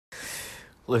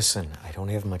Listen, I don't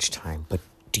have much time, but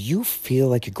do you feel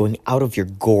like you're going out of your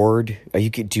gourd?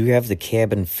 Do you have the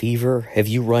cabin fever? Have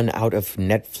you run out of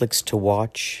Netflix to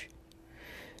watch?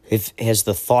 Has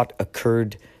the thought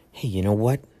occurred, hey, you know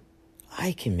what?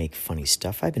 I can make funny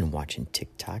stuff. I've been watching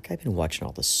TikTok. I've been watching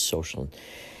all the social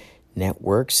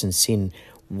networks and seeing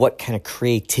what kind of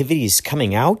creativity is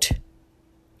coming out.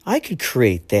 I could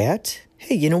create that.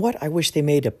 Hey, you know what? I wish they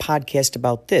made a podcast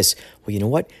about this. Well, you know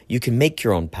what? You can make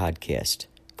your own podcast.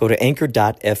 Go to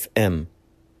anchor.fm.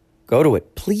 Go to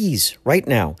it, please, right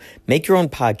now. Make your own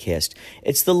podcast.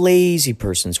 It's the lazy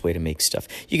person's way to make stuff.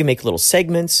 You can make little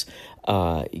segments.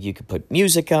 You can put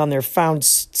music on there, found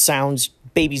sounds,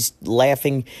 babies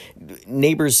laughing,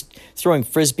 neighbors throwing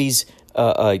frisbees,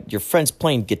 your friends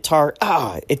playing guitar.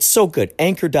 It's so good.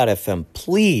 Anchor.fm.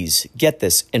 Please get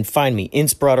this and find me.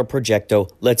 Inspirato Projecto.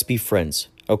 Let's be friends.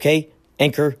 Okay?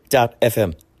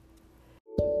 Anchor.fm.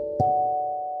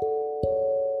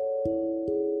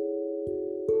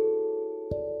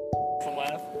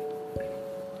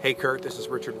 Hey Kurt, this is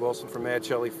Richard Wilson from Mad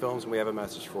Shelley Films, and we have a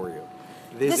message for you.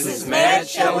 This is Mad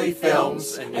Shelley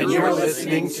Films, and you're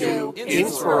listening to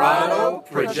Inspirato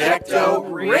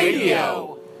Projecto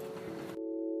Radio.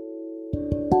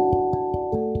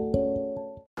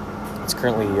 It's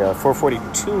currently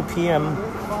 4:42 p.m.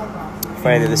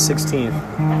 Friday the 16th.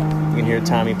 You can hear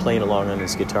Tommy playing along on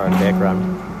his guitar in the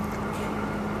background.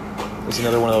 It's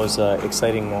another one of those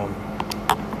exciting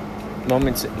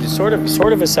moments. Sort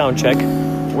of a sound check.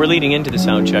 We're leading into the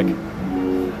sound check.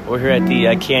 We're here at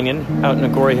the canyon out in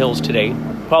Agora Hills today.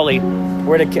 Paulie,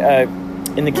 we're at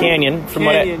in the canyon. From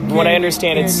what I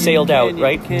understand, it's sailed out,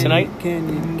 right? Tonight?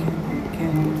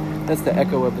 Canyon. That's the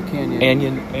echo of the canyon.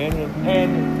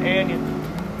 Canyon.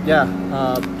 Yeah,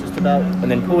 just about. And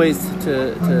then poised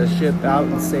to ship out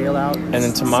and sail out. And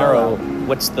then tomorrow,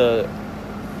 what's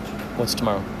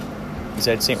tomorrow? Is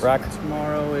that St. Rock?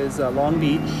 Tomorrow is Long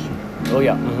Beach. Oh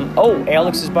yeah. Mm-hmm. Oh,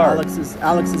 Alex's Bar.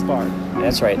 Alex's Bar.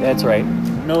 That's right.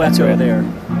 No echo there.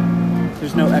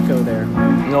 There's no echo there.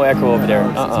 No echo over there.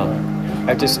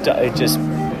 It just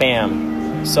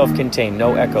bam, self-contained.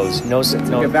 No echoes. It's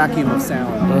like a vacuum of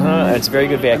sound. It's a very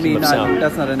good vacuum of sound.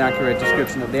 That's not an accurate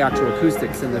description of the actual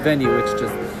acoustics in the venue. It's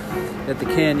just at the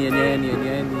canyon. And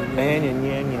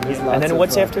then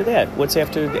what's after that? What's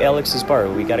after Alex's Bar?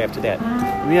 What we got after that?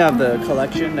 We have the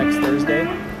collection next Thursday.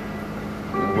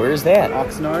 Where is that?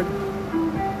 Oxnard.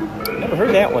 Never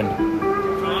heard that one.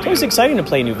 It's always exciting to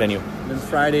play a new venue. And then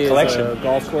Friday collection. Is a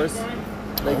golf course.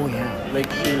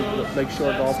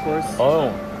 Lakeshore Golf Course.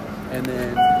 Oh. And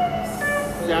then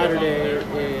Saturday is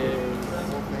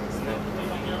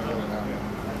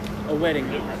a wedding.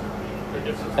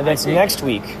 And that's next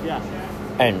week. Yeah.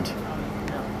 And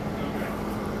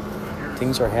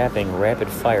things are happening rapid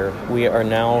fire. We are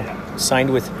now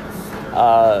signed with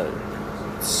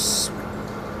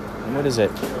what is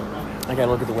it? I gotta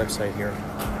look at the website here.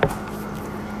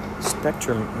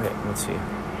 Spectrum. Wait, let's see.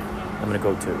 I'm gonna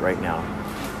go to it right now.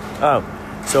 Oh,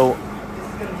 so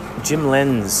Jim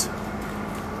Lenz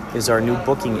is our new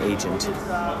booking agent.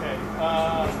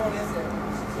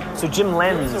 So Jim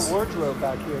Lenz. There's a wardrobe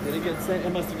back here. Did it get sent?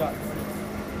 It must have got.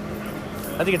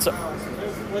 I think it's.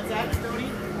 What's that, Stoney?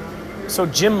 So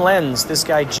Jim Lenz, this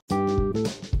guy.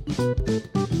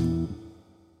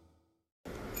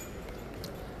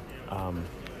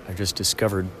 I just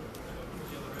discovered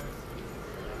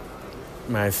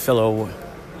my fellow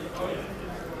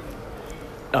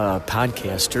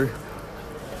podcaster,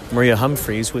 Maria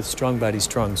Humphreys with Strong Body,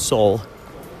 Strong Soul.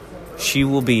 She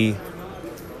will be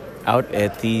out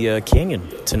at the canyon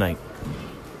tonight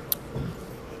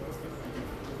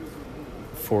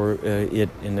for it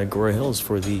in Agora Hills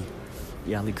for the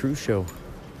Yächtley Cruise Show.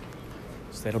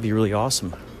 So that'll be really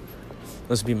awesome.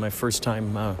 This will be my first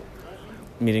time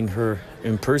meeting her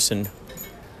in person.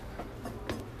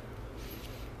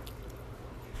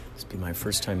 This will be my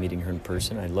first time meeting her in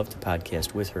person. I'd love to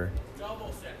podcast with her.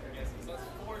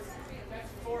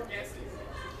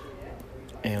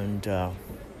 And I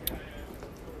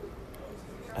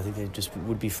think they just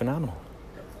would be phenomenal.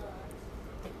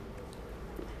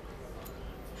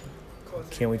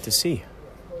 Can't wait to see.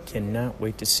 Cannot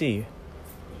wait to see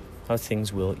how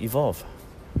things will evolve.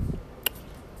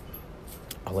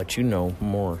 I'll let you know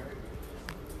more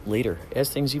later as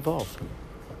things evolve.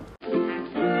 They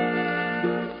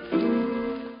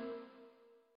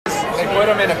put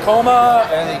him in a coma,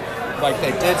 and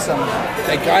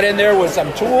they got in there with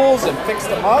some tools and fixed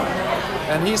him up,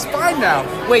 and he's fine now.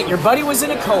 Wait, your buddy was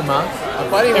in a coma. My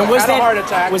buddy had a heart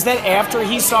attack. Was that after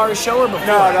he saw our show or before?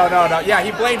 No. Yeah,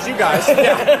 he blames you guys.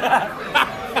 Yeah.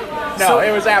 No,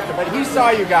 it was after, but he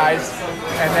saw you guys,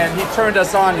 and then he turned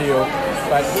us on to you.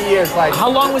 But he is like How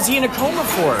long was he in a coma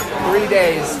for? 3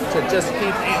 days to just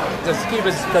keep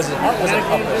his, because his heart wasn't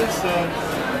pumping.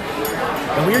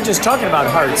 And we were just talking about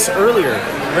hearts earlier.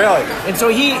 Really? And so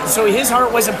his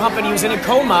heart wasn't pumping. He was in a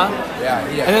coma. Yeah.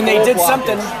 He had And then they full did blockage.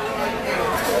 something.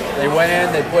 They went in,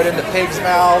 they put in the pig's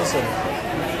mouths, and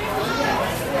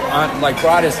like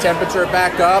brought his temperature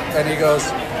back up, and he goes,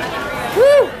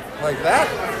 woo, like that.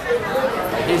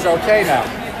 Like he's okay now.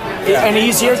 Yeah. And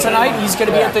he's here tonight. He's going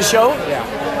to be at the show. Yeah.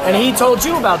 And he told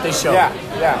you about this show. Yeah.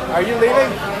 Yeah. Are you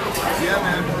leaving? Yeah,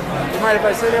 man. You mind if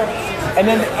I sit here? And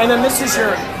then this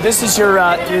is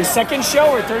your second show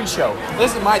or third show?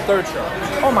 This is my third show.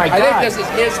 Oh my God! I think this is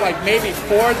his like maybe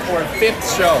fourth or fifth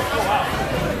show.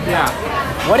 Yeah.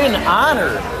 What an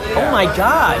honor! Yeah. Oh my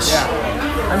gosh!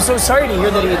 Yeah. I'm so sorry to hear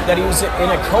that he was in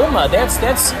a coma. That's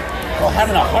Well,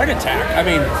 having a heart attack. I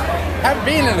mean,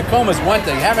 being in a coma is one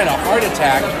thing. Having a heart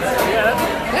attack.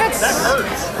 Yeah, that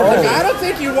hurts. Like, I don't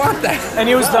think you want that. and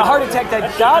it was the heart attack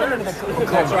that got him into the coma.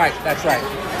 That's right. That's right.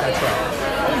 That's right.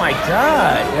 Oh my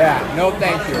God! Yeah. No,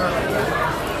 thank you.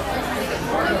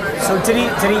 So did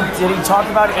he talk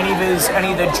about any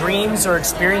of the dreams or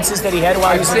experiences that he had while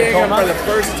he I'm was in seeing a him coma? for the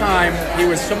first time. He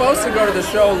was supposed to go to the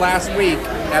show last week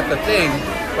at the thing,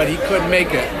 but he couldn't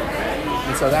make it.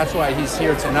 And so that's why he's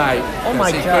here tonight. Oh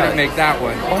my He God. couldn't make that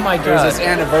one. Oh my It was God. his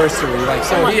anniversary. Like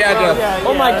so he had to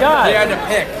Oh my God! he had to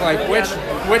pick like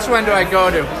which one do I go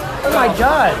to? Oh my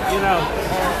God! You know,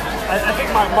 I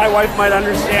think my wife might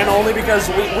understand only because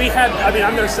we had, I mean,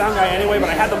 I'm their sound guy anyway, but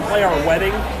I had them play our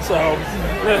wedding, so.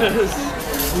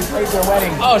 We played their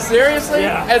wedding. Oh, seriously?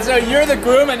 Yeah. And so you're the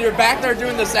groom and you're back there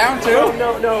doing the sound too?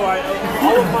 No.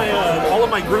 All of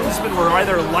my groomsmen were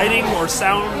either lighting or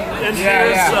sound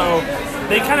engineers, Yeah. so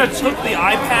they kind of took the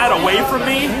iPad away from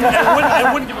me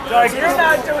and wouldn't give it to Like, you're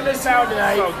not doing the sound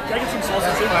tonight. So, can I get some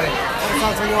salsa too?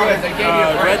 They gave you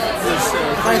a Red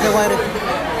break.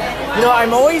 was, You know,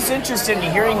 I'm always interested in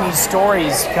hearing these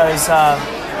stories because,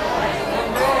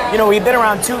 you know, we've been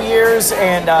around 2 years,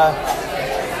 and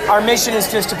our mission is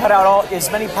just to put out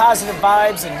as many positive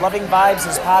vibes and loving vibes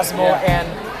as possible, and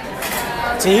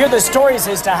to hear the stories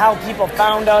as to how people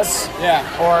found us,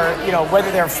 or you know,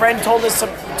 whether their friend told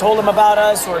them about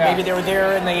us, or maybe they were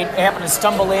there and they happened to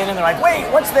stumble in and they're like, "Wait,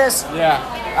 what's this?"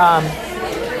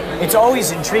 It's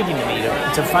always intriguing to me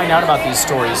to find out about these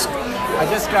stories. I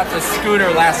just got this scooter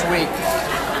last week.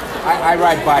 I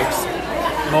ride bikes,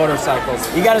 motorcycles.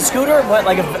 You got a scooter? What,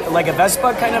 like a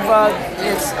Vespa kind of?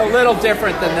 It's a little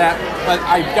different than that, but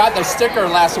I got the sticker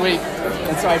last week,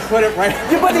 and so I put it right.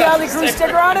 You put the Alley Crew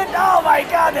sticker on it? Oh my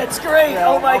God, that's great!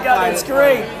 Oh my God, that's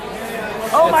great!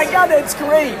 Oh my God, that's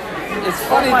great! It's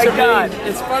funny to me.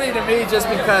 It's funny to me just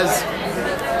because,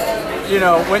 you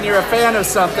know, when you're a fan of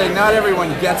something, not everyone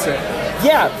gets it.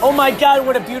 Yeah. Oh my God,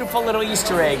 what a beautiful little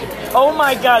Easter egg! Oh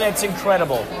my God, that's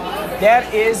incredible!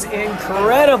 That is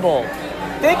incredible!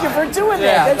 Thank you for doing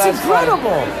that. That's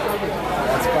incredible.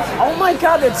 That's funny. Oh my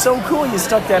God, that's so cool. You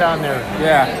stuck that on there.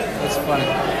 Yeah, that's funny.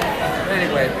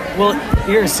 Anyway, Well,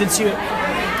 here, since you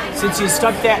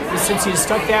stuck that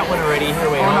one already. Here,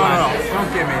 wait. hold on. no,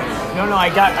 don't give me any. No, I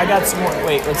got some more.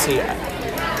 Wait, let's see.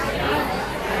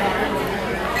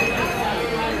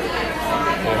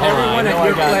 Everyone at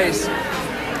your place,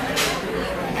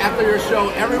 after your show,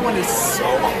 everyone is so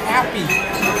happy.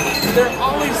 They're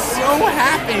always so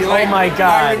happy. Like, my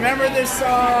God. I remember this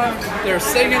song. They're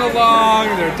singing along.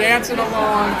 They're dancing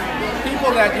along.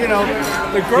 People that, you know,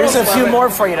 the girls Here's a few love it. more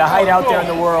for you to hide out there in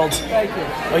the world. Thank you.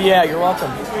 Oh yeah, you're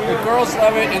welcome. The girls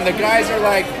love it, and the guys are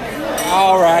like,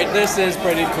 all right, this is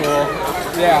pretty cool.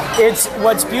 Yeah. It's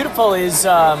what's beautiful is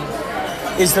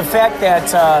the fact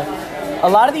that a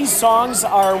lot of these songs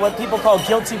are what people call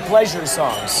guilty pleasure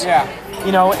songs. Yeah.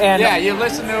 You know, and Yeah, you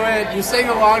listen to it, you sing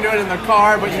along to it in the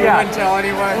car, but you wouldn't tell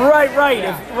anyone. Right.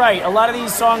 Yeah. Right. A lot of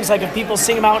these songs, like if people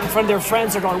sing them out in front of their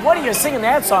friends, they're going, "What are you singing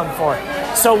that song for?"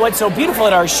 So what's so beautiful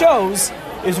at our shows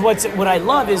is what I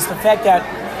love is the fact that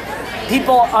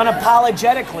people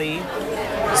unapologetically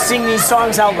sing these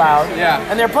songs out loud. Yeah.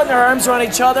 And they're putting their arms around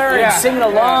each other and singing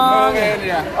along. Moving,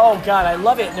 Oh God, I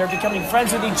love it. And they're becoming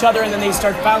friends with each other, and then they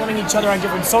start following each other on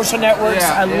different social networks.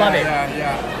 I love it.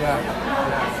 Yeah.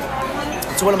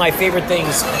 It's one of my favorite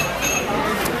things.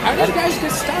 How did you guys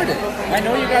get started? I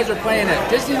know you guys are playing at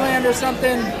Disneyland or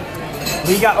something.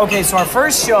 So our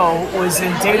first show was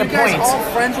in Dana Are you guys Point. all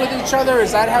friends with each other?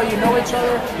 Is that how you know each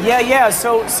other? Yeah.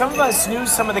 So some of us knew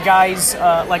some of the guys.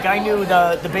 Like I knew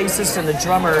the bassist and the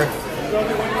drummer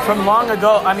from long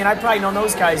ago. I mean, I've probably known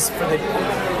those guys for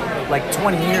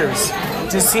 20 years.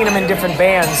 Just seen them in different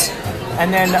bands.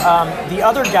 And then the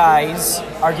other guys,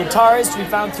 our guitarist, we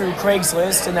found through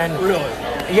Craigslist, and then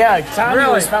Yeah, Tommy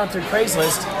Really? was found through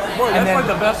Craigslist. Boy, And that's then- like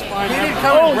the best find He ever. didn't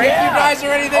come and rape you guys or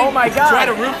anything? Oh my God! Try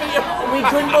to root you? We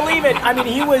couldn't believe it. I mean,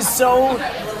 he was so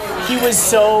He's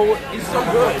so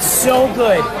good. so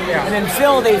good. Yeah. And then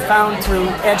Phil, they found through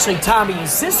actually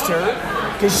Tommy's sister,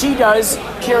 because she does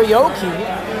karaoke,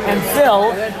 and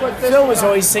Phil was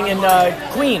always singing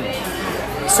Queen.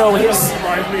 So his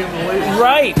Reminds me of the ladies.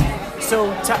 right.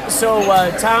 So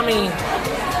Tommy,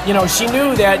 you know, she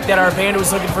knew that our band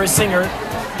was looking for a singer,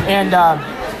 and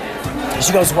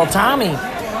she goes, "Well, Tommy,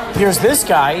 here's this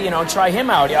guy. You know, try him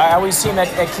out. I always see him at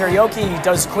karaoke. He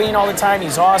does Queen all the time.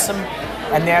 He's awesome."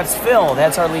 And that's Phil.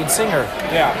 That's our lead singer.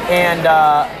 Yeah. And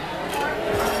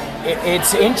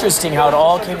it's interesting how it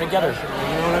all came together.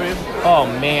 You know what I mean? Oh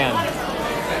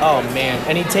man.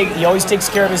 And he always takes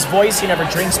care of his voice. He never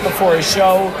drinks before his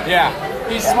show. Yeah.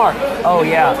 He's smart. Oh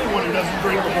yeah. The only one who doesn't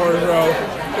drink before his show,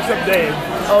 except Dave.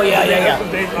 Oh yeah.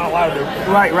 Dave's not allowed to.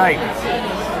 Right.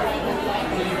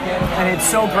 And it's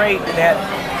so great that,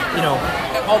 you know,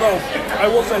 Although, I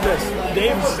will say this,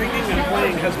 Dave's singing and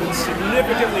playing has been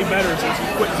significantly better since he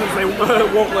quit, since they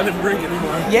won't let him drink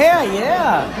anymore. Yeah.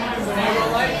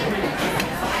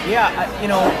 You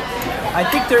know, I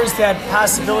think there's that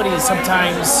possibility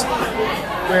sometimes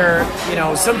where, you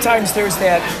know, sometimes there's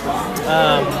that,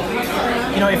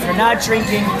 you know, if you're not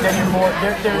drinking, then you're more,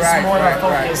 there's more of a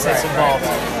focus that's involved.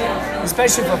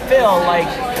 Especially for Phil, like,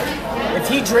 if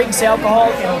he drinks alcohol,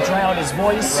 it'll dry out his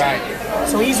voice. Right.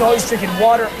 So he's always drinking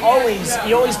water, he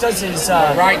always does his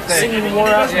Right thing. singing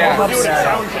warm-ups. Yeah. Never do it at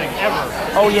sound check, ever.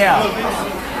 Oh yeah.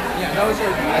 Yeah, those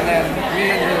are, and then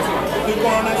me and his. Keep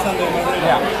going on that Sunday, my friend.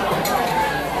 Yeah.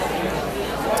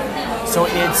 So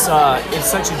it's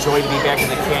such a joy to be back in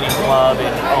the Canyon Club,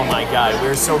 and oh my God,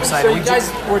 we're so excited. So you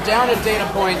guys were down at Dana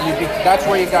Point. That's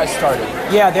where you guys started.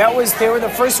 Yeah, they were the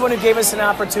first one who gave us an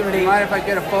opportunity. Mind if I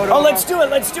get a photo? Oh, let's do it.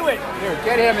 Here,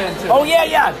 get him in too. Oh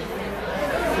yeah.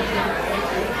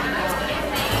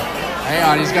 Hang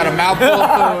on, he's got a mouthful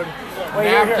of food. Wait,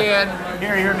 Napkin.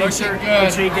 Here, make sure Looking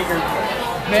you good. get your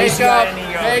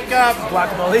Makeup.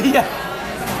 guacamole. Yeah.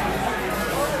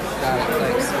 Got it,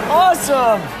 thanks.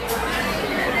 Awesome.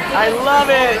 I love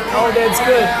it. Oh, that's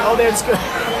good.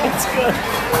 It's good.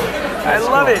 I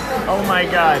love it. Oh my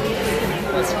God.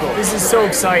 That's cool. This is so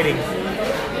exciting.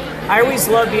 I always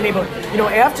love being able, you know,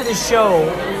 after the show,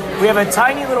 we have a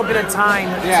tiny little bit of time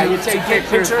Yeah, to you take get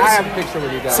pictures. I have a picture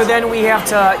with you guys. So then we have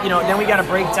to, you know, then we got to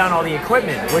break down all the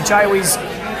equipment, which I always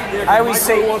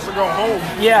say, wants to go home.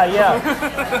 yeah.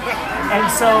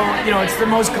 And so, you know, it's the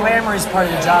most glamorous part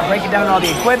of the job, breaking down all the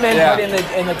equipment, Yeah. put in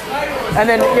the, and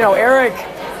then, you know, Eric,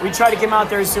 we try to get him out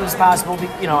there as soon as possible,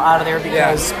 you know, out of there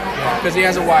because, because he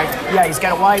has a wife. yeah, he's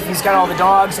got a wife, he's got all the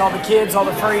dogs, all the kids, all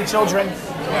the furry children.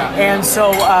 Yeah. And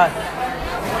so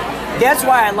that's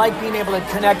why I like being able to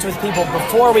connect with people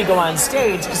before we go on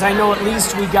stage, because I know at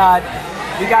least we got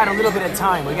a little bit of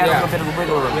time. We got a little bit of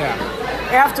wiggle room. Yeah.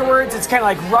 Afterwards, it's kind of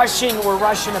like we're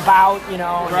rushing about, you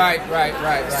know. Right.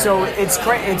 So it's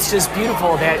great. It's just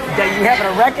beautiful that you happen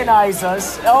to recognize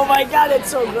us. Oh my God, that's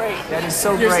so great. That is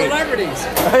so You're great. celebrities.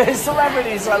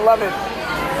 Celebrities, I love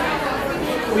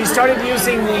it. We started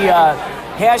using the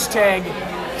hashtag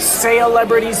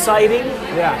Celebrity Sighting.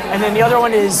 Yeah. And then the other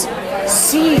one is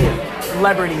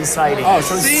Celebrity Sighting. Oh,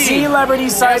 so C. Celebrity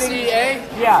Sighting.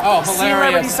 S-E-A? Yeah. Oh, Celebrity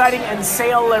hilarious. Sighting and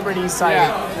Celebrity Sighting.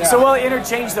 Yeah. So we'll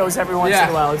interchange those every once in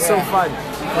a while. It's so fun.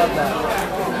 Love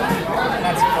that.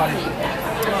 That's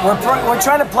funny. We're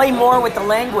trying to play more with the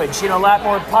language, you know, a lot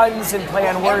more puns and play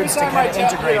on words to kind of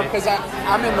integrate it. Because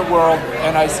I'm in the world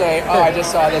and I say, oh, I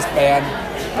just saw this band.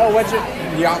 Oh, what's your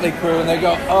Yächtley crew? And they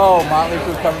go, oh, Motley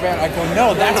Crue cover band. I go,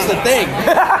 no, that's the thing.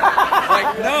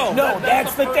 Like, no. No,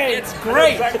 that's the thing. It's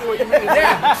great. Exactly what you mean.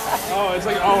 Yeah. Oh, it's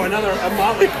like, another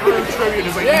Motley Crue tribute.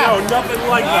 It's like, no, nothing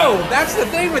like No, that. that's the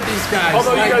thing with these guys.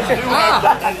 Although Like, you guys do have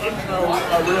that intro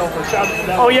reel for Shout at the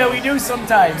Devil. Oh yeah, we do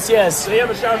sometimes. Yes. They have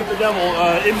a Shout at the Devil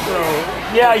intro.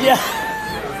 Yeah.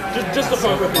 Just to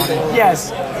fuck with people.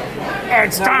 Yes.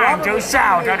 It's time to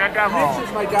shout at the Mitch devil.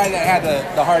 is my guy that had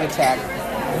the heart attack.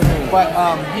 But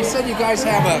he said you guys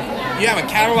have a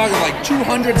catalog of like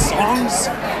 200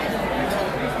 songs.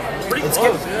 Pretty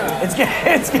close,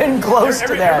 yeah. It's getting close to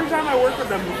Every that. time I work with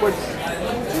them, which,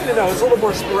 you know, it's a little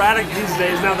more sporadic these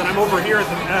days now that I'm over here at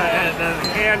the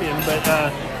Canyon, but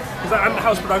because I'm the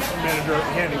house production manager at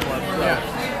the Canyon Club. So.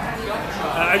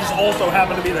 I just also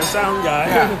happen to be their sound guy.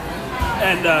 Yeah.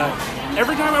 And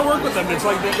every time I work with them, it's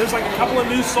like there's like a couple of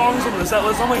new songs on the set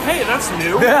list. I'm like, hey, that's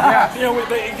new. Yeah. You know,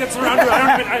 it gets around to.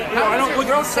 I don't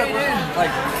look at set list.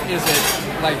 Like, is it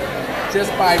like just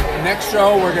by next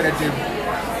show we're gonna do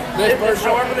This version.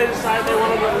 However they decide they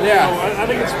want to go. Yeah. I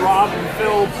think it's Rob and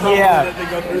Phil probably that they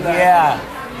go through that. Yeah.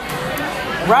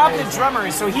 Rob, the drummer,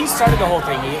 so he started the whole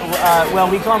thing.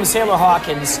 We call him Sailor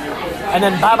Hawkins, and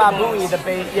then Baba Booey, the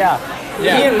bass. He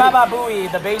and Baba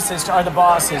Booey, the bassist, are the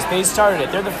bosses. They started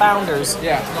it. They're the founders.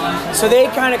 Yeah. So they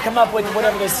kind of come up with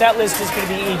whatever the set list is going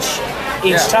to be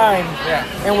each time. Yeah.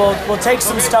 And we'll take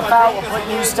some stuff out. We'll put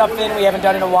new stuff in we haven't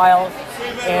done in a while,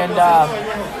 and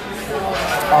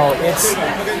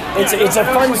it's a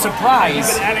fun surprise.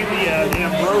 Even adding the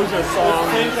Ambrosia song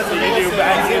that you do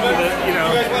back into the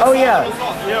Oh yeah.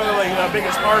 Like the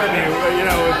biggest part of you.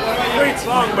 Great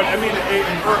song, but I mean,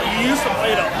 you used to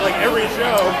play it like every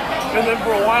show. And then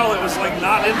for a while, it was like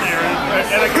not in there,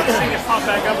 and I kept seeing it pop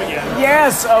back up again.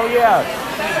 Yes, oh yeah.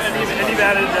 And you've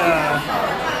added that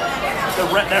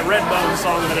Redbone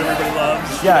song that everybody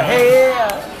loves. Yeah, hey.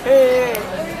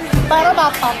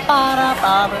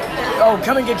 Oh,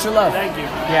 come and get your love. Thank you.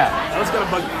 Yeah. I was gonna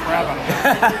bug the crap out of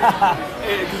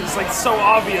it because it's like so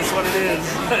obvious what it is.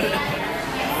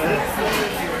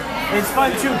 It's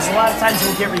fun too, because a lot of times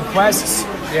we'll get requests.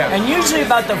 Yeah. And usually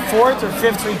about the 4th or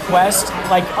 5th request,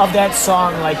 like, of that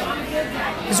song, like,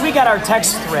 because we got our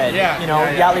text thread,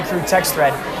 Yächtley Crew text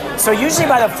thread. So usually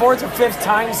by the 4th or 5th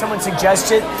time someone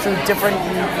suggests it through different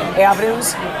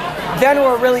avenues, then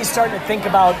we're really starting to think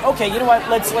about, okay, you know what,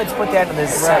 let's put that in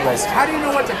this set list. How do you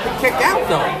know what to kick out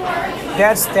though?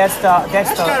 That's gotta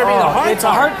be the hard it's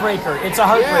a heartbreaker. It's a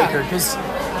heartbreaker, because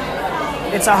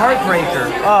it's a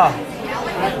heartbreaker.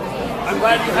 I'm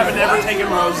glad you haven't ever taken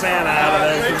Rosanna out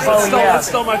of there.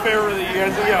 That's still my favorite that you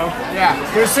guys do. Yeah.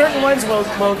 There's certain ones we'll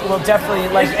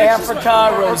definitely, like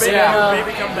Africa, Rosanna.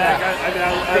 Baby Come Back.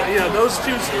 Those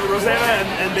two, Rosanna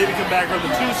and Baby Come Back, are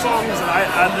the two songs that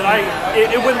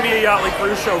it wouldn't be a Yächtley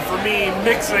Crew show for me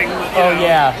mixing.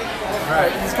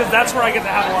 Right. Because that's where I get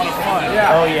to have a lot of fun.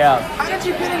 Yeah. Oh yeah. How did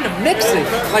you get into mixing?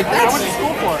 Like I went to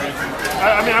school for it.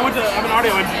 I'm an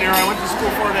audio engineer. I went to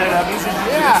school for it at Music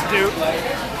Institute.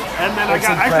 And then I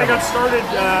got started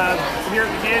here at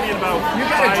the Canyon about. You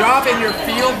got a job in your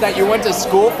field that you went to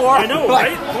school for? I know,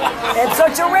 right? It's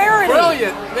such a rarity.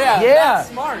 Brilliant. Yeah. That's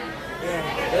smart.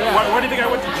 Why do you think I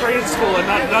went to trade school and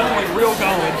not like real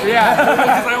college? Yeah.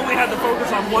 Because I only had to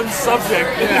focus on one subject.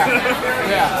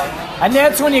 Yeah. And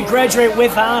that's when you graduate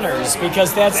with honors,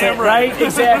 because that's it, right?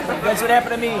 Exactly. That's what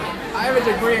happened to me. I have a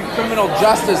degree in criminal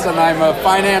justice and I'm a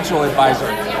financial advisor.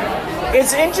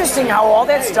 It's interesting how all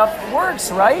that stuff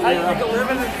works, right? I think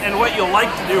living and what you like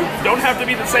to do don't have to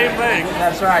be the same thing.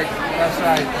 That's right. That's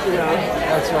right.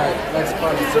 That's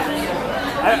funny.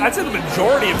 I'd say the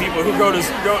majority of people who go to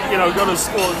school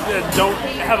don't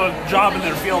have a job in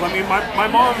their field. I mean, my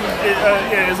mom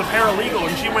is a paralegal,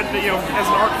 and she went to, as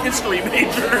an art history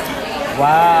major.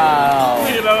 Wow.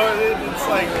 It's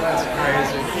like, that's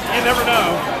crazy. You never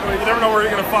know. You never know where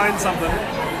you're going to find something.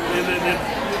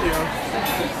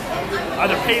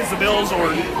 Either pays the bills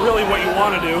or really what you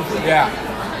want to do. Yeah.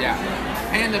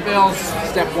 Paying the bills,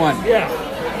 step one. Yeah.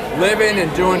 Living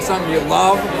and doing something you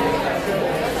love,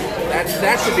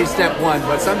 that should be step one,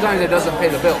 but sometimes it doesn't pay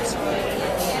the bills.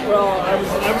 Well, I was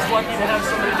lucky to have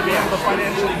somebody to be able to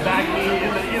financially back me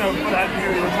in for that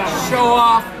period of time. Show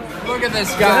off. Look at this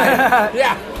guy.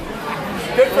 Yeah.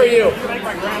 Good for you. Thank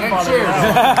my And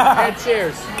grandfather.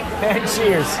 cheers. And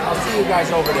cheers. I'll see you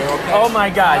guys over there, okay? Oh my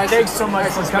God. Thanks so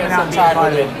much for coming out and being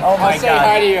part of it. Oh my I'll say hi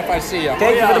God. to you if I see you.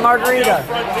 Thank you for the margarita.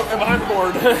 Behind the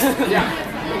board. Yeah.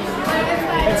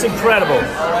 It's incredible.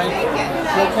 All right.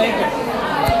 Well, thank you.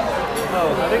 I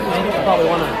think these people probably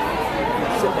want to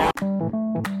sit down.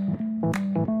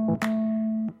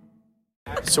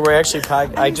 So we're actually,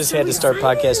 I just had to start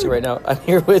podcasting right now. I'm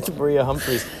here with Maria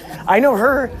Humphreys. I know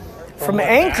her from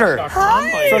Anchor.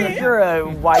 Hi. You're a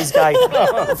wise guy.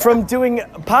 From doing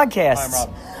podcasts.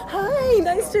 Hi,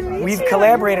 nice to meet you. We've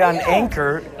collaborated on Yeah.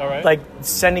 Anchor, like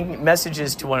sending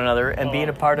messages to one another and being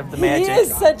a part of the magic. He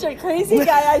is such a crazy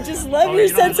guy. I just love your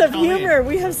sense of humor.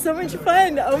 We have so much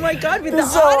fun. Oh my God, with It's the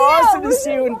so audio. awesome to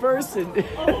see you in person.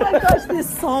 Oh my gosh, this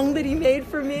song that he made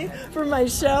for me for my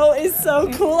show is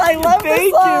so cool. I love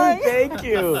this song. Thank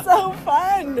you. So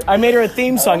fun. I made her a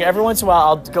theme song. Every once in a while,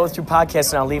 I'll go through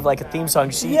podcasts and I'll leave like a theme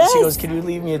song. She goes, "Can you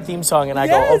leave me a theme song?" And I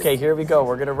go, "Okay, here we go.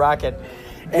 We're gonna rock it."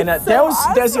 And It's so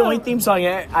that's the only awesome. theme song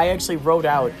I actually wrote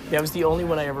out. That was the only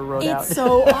one I ever wrote out. It's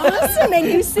so awesome, and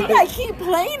you see, I keep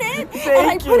playing it, and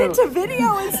I put it to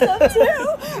video and stuff too.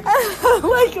 And I'm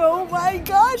like, oh my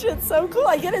gosh, it's so cool.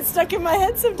 I get it stuck in my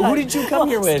head sometimes. Who did you come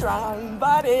here with? Strong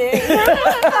body.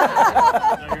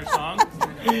 Your song?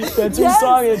 That's her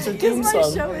song. It's her Because theme my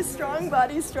song. show is Strong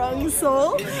Body, Strong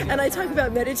Soul, and I talk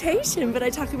about meditation, but I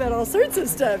talk about all sorts of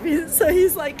stuff. So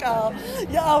he's like, oh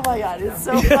my God, it's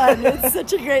so fun. It's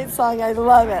such a great song. I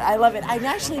love it. I'm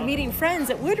actually meeting friends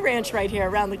at Wood Ranch right here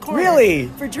around the corner. Really?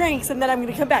 For drinks, and then I'm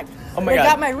going to come back. Oh my I God.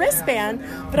 got my wristband,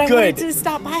 but I Good. wanted to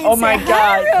stop by and Oh say my hi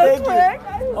God, real thank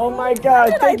quick. you. Oh my God,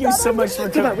 And I thank you thought so I'd- much for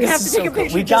Come coming. on, we have This to is take a so cool.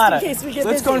 picture We just gotta. in case we get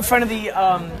Let's go busy. in front of the.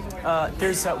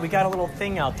 We got a little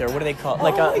thing out there. What do they call it?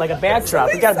 Like Oh a my backdrop.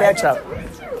 God, We got a I'm so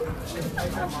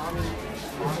backdrop.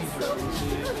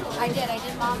 I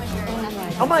did Mama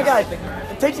shirt. Oh my God,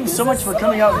 thank you so much for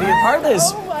coming out and being a part of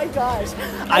this. Oh my gosh.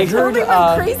 I heard, totally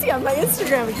went crazy on my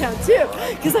Instagram account too.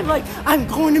 Because I'm like, I'm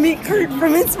going to meet Kurt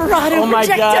from Inspirato. Oh my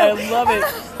Projecto. God, I love it.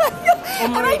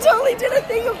 And I totally did a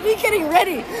thing of me getting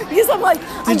ready. Because I'm like,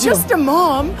 I'm Did you? just a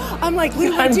mom. I'm like, what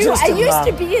do I I'm do? just I a used mom.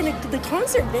 to be in the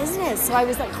concert business. So I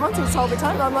was at concerts all the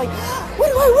time. I'm like, what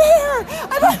do I wear?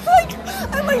 And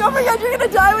I'm like, oh my God, you're going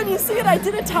to die when you see it. I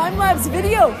did a time-lapse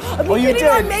video of me you getting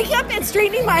my did? makeup and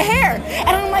straightening my hair. And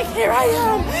I'm like, here I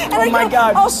am. And I my go,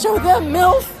 God. I'll show them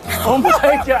MILF. Oh my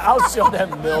God, I'll show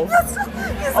them MILF.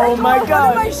 It's Oh like, my One God.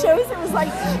 of my shows, it was like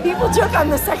people joke I'm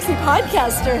the sexy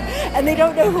podcaster, and they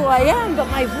don't know who I am. But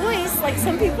my voice, like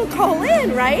some people call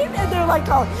in, right? And they're like,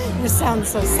 "Oh, you sound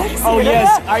so sexy." Oh And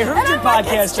yes, I'm I heard and your I'm like,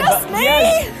 podcast it's just about. me.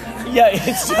 Yes. Yeah,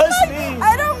 it's I'm just like, me.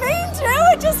 I don't mean to.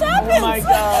 It just happens. Oh my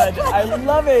God, I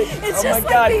love it. It's oh just my like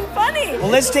God. being funny. Well,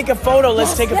 let's take a photo.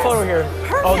 Let's take a Yes, photo here.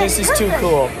 Perfect, Oh, this is too perfect.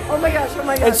 cool. Oh my gosh. Oh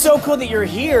my gosh. It's so cool that you're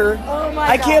here. Oh my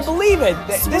I can't gosh. believe it.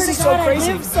 Swear This to is God, so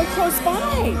crazy. I live so close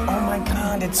by. Oh my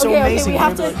God, it's so Okay, amazing. we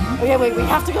have to. Okay, wait. We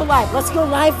have to go live. Let's go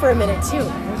live for a minute too.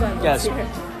 Hold on. Yes. Let's see here.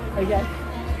 Okay.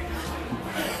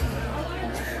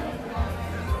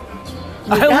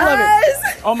 I love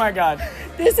Guys, it. Oh my God.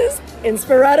 this is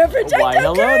Inspirato Projecto. Why,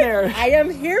 hello Kurt. there. I am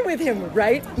here with him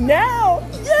right now.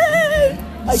 Yay!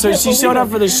 I So can't she showed believe up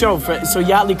it. for the show. So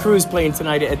Yächtley Crew is playing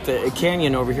tonight at the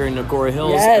Canyon over here in Agora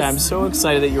Hills. Yes. And I'm so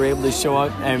excited that you're able to show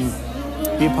up and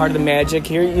be a part of the magic.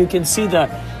 Here you can see this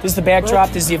is the backdrop.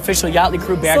 This is the official Yächtley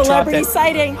Crew backdrop. Celebrity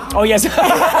sighting. Oh yes.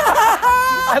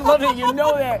 I love it. You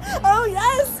know that. Oh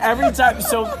yes. Every time,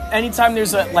 so anytime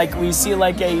there's we see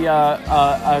like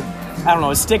I don't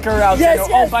know, a sticker out Yes, there.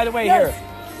 yes, Oh, by the way, yes. here.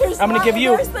 There's I'm gonna give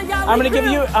you. there's the Yächtley I'm gonna give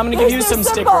Crew. you. I'm gonna give There's you their some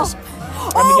symbol. stickers. Oh,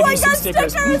 I'm gonna I give you some got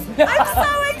stickers. I'm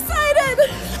so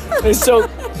excited. So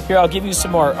here, I'll give you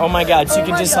some more. Oh my God! So you Oh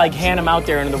can my just gosh. like hand them out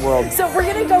there into the world. So we're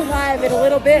gonna go live in a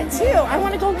little bit too. I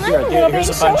want to go live Here, a little bit here's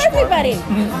and a show bunch more.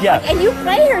 everybody. Yeah. And you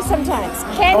play here sometimes.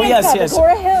 Canyon Oh yes, Club, yes.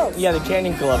 Agora Hills. Yeah, the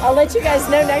Canyon Club. I'll let you guys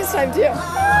know next time too.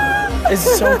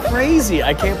 It's so crazy.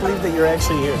 I can't believe that you're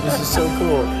actually here. This is so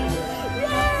cool.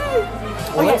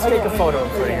 Well, let's take a photo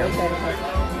for you.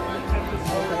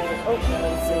 Oh,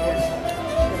 let's see here.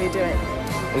 Let me do it.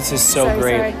 This is so Sorry,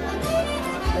 great. sorry.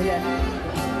 Okay.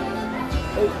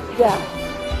 Yeah.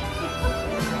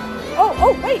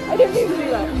 Oh, wait, I didn't mean to do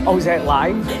that. Oh, is that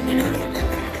live?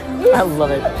 I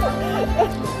love it.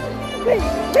 Wait,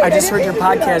 I just didn't heard your mean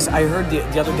to do that. podcast. I heard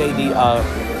the other day the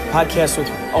podcast with,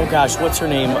 oh gosh, what's her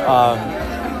name?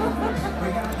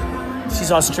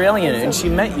 She's Australian and she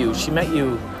met you. She met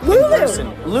you in Lulu.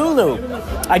 person. Lulu.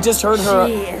 I just heard her.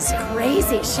 She is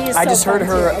crazy. She is I so just heard fun,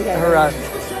 her. too. Okay. Her.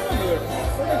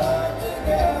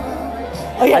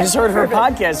 Okay, I just heard her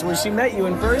perfect. podcast where she met you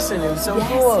in person. It was so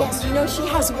Yes, cool. yes. You know,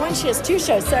 she has two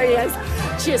shows. Sorry, guys.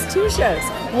 She has two shows.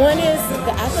 One is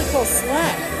The Ethical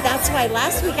Slut. That's why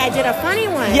last week I did a funny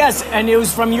one. Yes, and it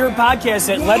was from your podcast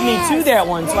that led me to that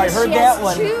one, so I heard that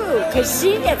one. Because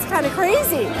she gets kind of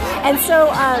crazy. And so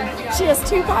she has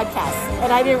two podcasts,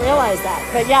 and I didn't realize that.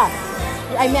 But yeah,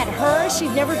 I met her.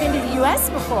 She'd never been to the U.S.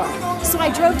 before. So I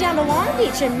drove down to Long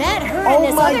Beach and met her and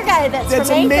this other guy that's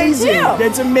from amazing. Anchor, too.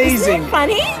 That's amazing. Isn't it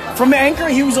funny? From Anchor?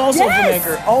 He was also Yes,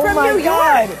 from Anchor. Oh from my New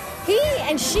God. York. He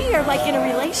and she are like in a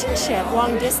relationship,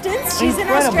 long distance. She's in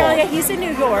Incredible. Australia, he's in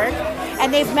New York,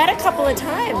 and they've met a couple of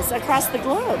times across the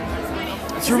globe.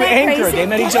 Through Isn't that Anchor. crazy? They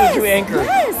met each other through Yes, Anchor.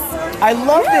 Yes. I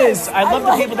love Yes. this. I love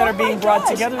the people that are oh being my brought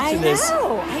gosh, together to I this.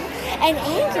 know. And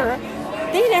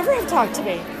Anchor, they never have talked to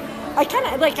me. I kind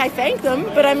of I thank them,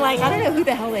 but I'm like, I don't know who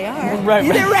the hell they are. Right,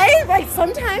 Either right. way, like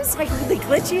sometimes like the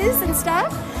glitches and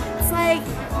stuff, it's like,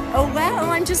 oh well,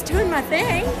 I'm just doing my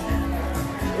thing.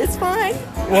 It's fine.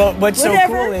 Well, what's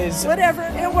Whatever. so cool is, Whatever.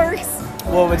 It works.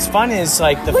 well, what's fun is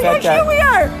like the Look how fact cute we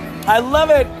that are. I love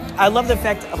it. I love the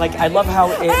fact, like, I love how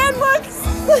it, And look.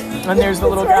 and there's the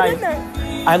little It's right guy. in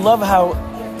there. I love how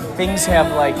things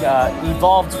have like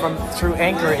evolved through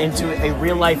Anchor into a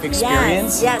real life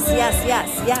experience. Yes.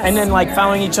 And then like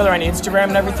following each other on Instagram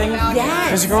and everything. Yes.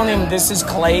 There's a girl named This Is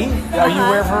Clay. Are you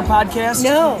aware of her podcast?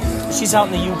 No. She's out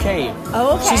in the UK.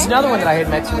 Oh, okay. She's another one that I had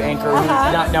met through Anchor.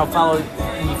 Now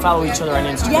we follow each other on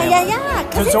Instagram. Yeah.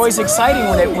 So it's always exciting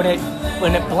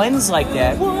when it blends like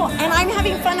that. Well, and I'm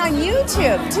having fun on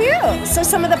YouTube too. So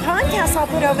some of the podcasts I'll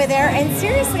put over there, and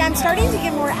seriously, I'm starting to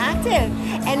get more active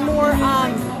and more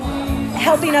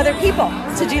helping other people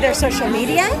to do their social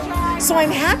media. So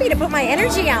I'm happy to put my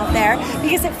energy out there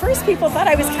because at first people thought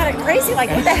I was kind of crazy,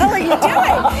 like, what the hell are you doing?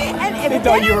 And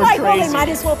then I'm like, well, they might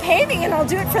as well pay me and I'll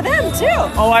do it for them too.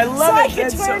 Oh, I love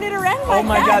it. So I can turn it around like that. Oh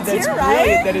my God, that's too, brilliant.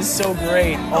 right? That is so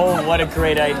great. Oh, what a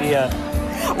great idea.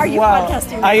 Are you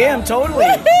podcasting? I am, totally.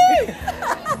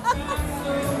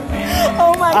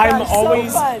 Oh my God, I'm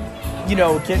always, so fun.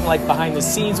 Getting like behind the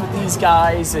scenes with these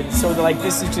guys, and so they're like,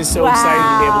 this is just so exciting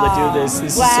to be able to do this.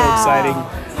 This is so exciting.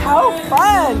 How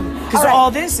fun! Because all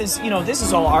this is, this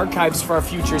is all archives for our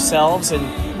future selves, and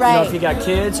if you got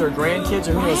kids or grandkids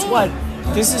or who knows what,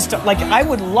 this is like I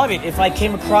would love it if I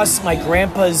came across my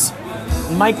grandpa's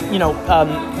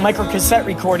micro cassette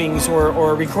recordings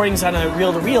or recordings on a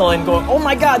reel-to-reel and go, oh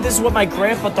my God, this is what my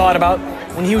grandpa thought about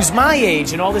when he was my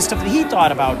age and all this stuff that he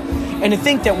thought about. And to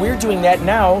think that we're doing that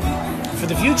now for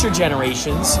the future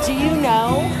generations. Do you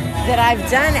know that I've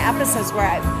done episodes where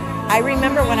I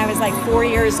remember when I was like 4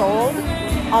 years old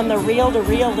on the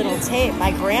reel-to-reel little tape,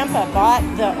 my grandpa bought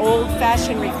the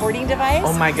old-fashioned recording device.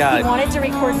 Oh my God. He wanted to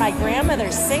record my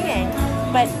grandmother singing,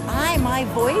 but my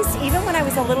voice, even when I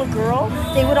was a little girl,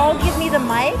 they would all give me the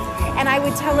mic and I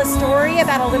would tell a story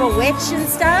about a little witch and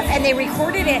stuff, and they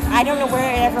recorded it. I don't know where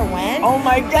it ever went. Oh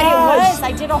my gosh. But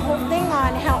I did a whole thing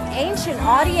on how ancient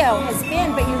audio has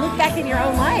been, but you look back in your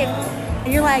own life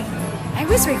and you're like, I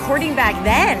was recording back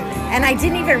then and I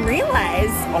didn't even realize.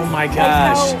 Oh my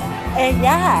gosh.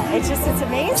 It's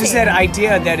amazing. Just that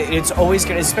idea that it's always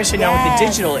going to, especially now with the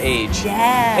digital age.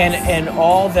 Yes. And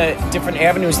all the different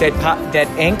avenues that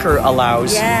Anchor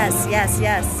allows. Yes.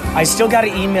 I still got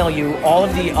to email you all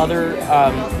of the other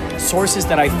sources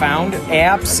that I found,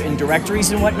 apps and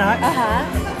directories and whatnot.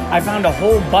 I found a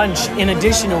whole bunch in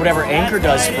addition to whatever Anchor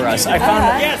does for us. I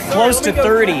found close to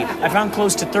 30. I found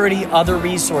close to 30 other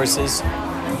resources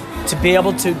to be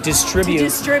able to distribute. To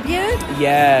distribute?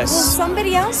 Yes. Well,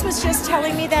 somebody else was just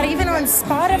telling me that even on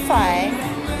Spotify,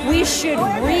 we should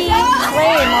reclaim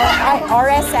our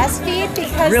RSS feed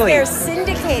because they're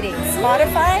syndicating.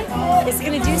 Spotify is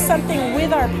going to do something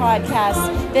with our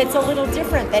podcast that's a little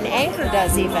different than Anchor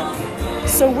does even.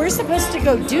 So we're supposed to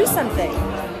go do something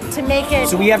to make it.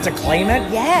 So we have to claim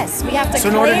it? Yes, we have to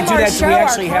claim in order to do our that, show, do we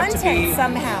actually our have to content be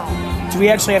somehow. Do we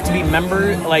actually have to be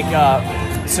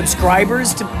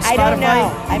subscribers to Spotify? I don't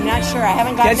know. I'm not sure. I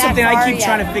haven't gotten That's something that far I keep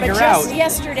trying to figure but out. Just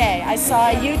yesterday, I saw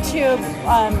a YouTube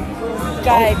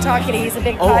guy talking. He's a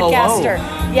big podcaster.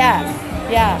 Yeah.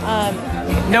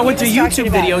 Now with the YouTube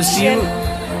videos,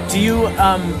 do you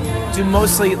do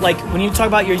mostly like when you talk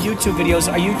about your YouTube videos?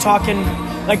 Are you talking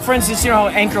like, for instance, how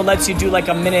Anchor lets you do like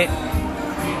a minute?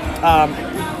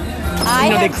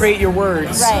 They create your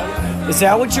words. Right. Is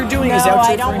that what you're doing? No, Is that what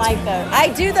you're I don't like those.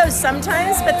 I do those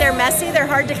sometimes, but they're messy. They're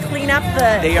hard to clean up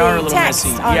They are a little text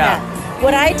messy. on that.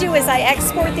 What I do is I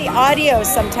export the audio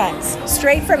sometimes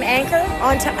straight from Anchor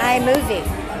onto iMovie.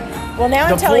 Well, now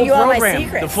I'm telling you all my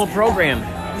secrets. The full program.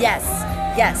 Yes.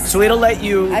 So it'll let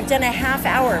you. I've done a half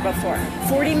hour before,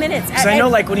 40 minutes. Because I know,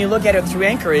 like when you look at it through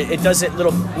Anchor, it does it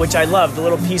little, which I love, the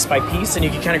little piece by piece, and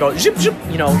you can kind of go zip, zip.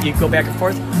 You go back and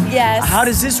forth. Yes. How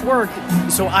does this work?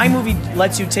 So iMovie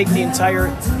lets you take the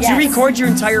entire. Do you record your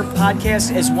entire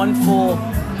podcast as one full?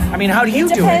 I mean, how do you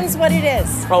do it? It depends what it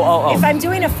is. Oh. If I'm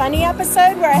doing a funny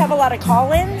episode where I have a lot of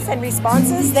call-ins and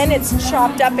responses, then it's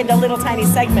chopped up into little tiny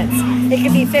segments. It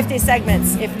could be 50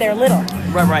 segments if they're little.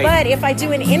 Right. But if I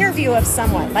do an interview of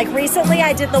someone, like recently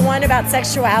I did the one about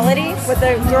sexuality with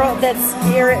a girl that's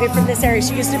here from this area.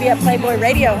 She used to be a Playboy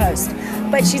radio host.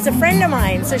 But she's a friend of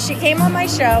mine, so she came on my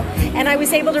show, and I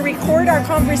was able to record our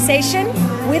conversation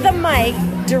with a mic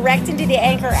direct into the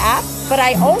Anchor app, but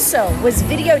I also was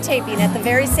videotaping at the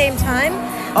very same time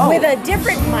with a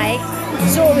different mic,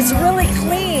 so it was really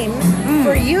clean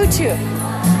for YouTube.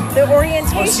 The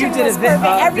orientation was perfect.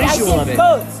 I did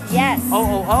both. Yes.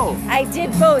 I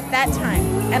did both that time,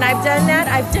 and I've done that.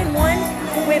 I've done one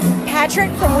with Patrick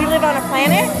from We Live on a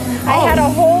Planet. I had a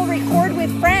whole record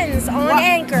with friends on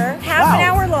Anchor, half an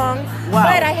hour long,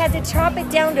 but I had to chop it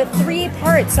down to 3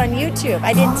 parts on YouTube.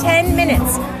 I did 10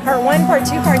 minutes, part 1, part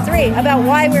 2, part 3, about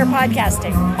why we're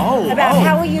podcasting, about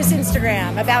how we use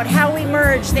Instagram, about how we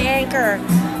merge the Anchor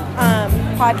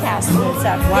podcasts and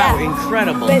stuff. Wow, Yeah.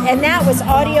 incredible. And that was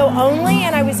audio only,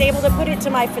 and I was able to put it to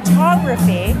my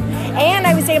photography, and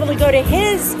I was able to go to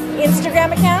his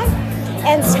Instagram account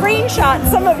and screenshot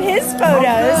some of his photos.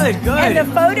 Oh, good. And the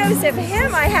photos of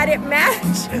him, I had it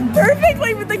match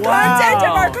perfectly with the content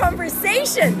of our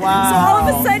conversation. Wow. So all of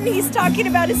a sudden, he's talking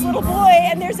about his little boy,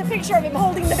 and there's a picture of him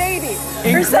holding the baby. Or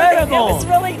something. Incredible. It was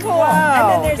really cool.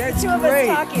 Wow, and then there's that's the two of great.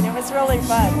 us talking. It was really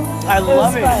fun. I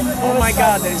love it. Fun. Oh was my fun.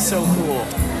 God, that is so cool.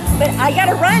 But I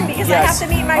gotta run because I have to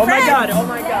meet my friends. Oh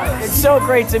my God. It's so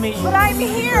great to meet you. But I'm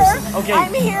here. Okay.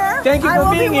 I'm here. Thank you for I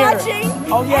will being be here.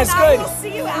 watching. Oh, yes, and good. I will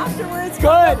see you afterwards.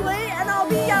 Good. Probably, and I'll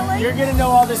be yelling. You're going to know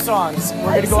all the songs. We're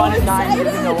going to go on at 9. You're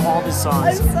going to know all the I'm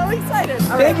songs. so excited.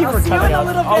 All Thank right, you I'll for see coming you in out. a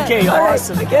little bit. Okay, All right.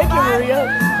 awesome. Okay, Thank you, bye.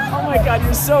 Maria. Oh my God,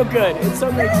 you're so good. It's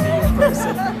so great to meet you in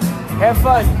person. Have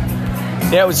fun.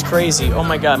 That was crazy. Oh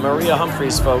my God, Maria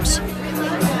Humphreys, folks.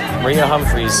 Maria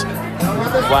Humphreys.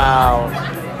 Wow.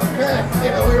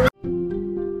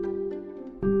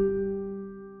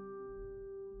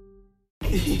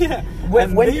 Yeah.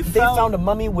 When And they found a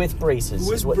mummy with braces,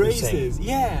 with is what braces. you're saying.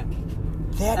 Yeah.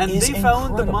 That And is they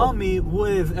found the incredible. mummy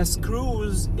with a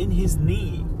screws in his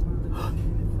knee.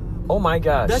 Oh my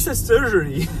gosh. That's a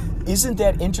surgery. Isn't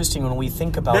that interesting when we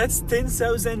think about... That's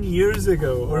 10,000 years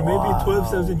ago, or maybe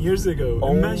 12,000 years ago.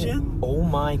 Imagine. Oh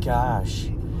my gosh.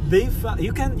 They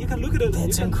you can look at it.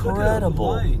 That's you can look it up incredible.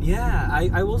 online. Yeah,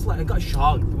 I was like, I got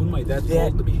shocked when my dad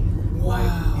told me.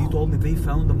 Like, he told me they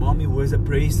found the mummy with a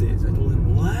braces. I told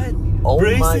him, what? Oh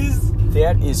Braces? my,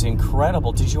 that is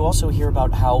incredible. Did you also hear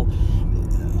about how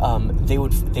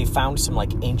they found some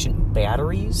like ancient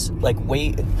batteries, like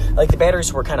the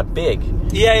batteries were kind of big.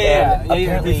 Yeah.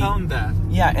 Apparently, They found that.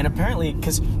 Yeah, and apparently,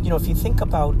 because if you think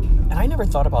about, and I never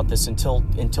thought about this until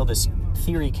this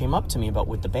theory came up to me about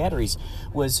with the batteries,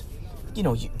 was,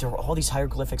 there were all these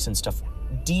hieroglyphics and stuff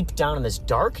deep down in this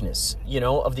darkness,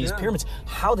 of these pyramids.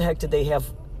 How the heck did they have?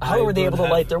 How were they able to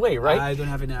light their way? Right? I don't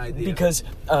have any idea. Because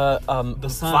the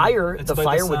sun, fire it's by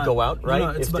fire the would sun. go out, right? No,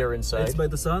 if they're inside. It's by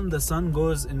the sun. The sun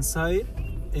goes inside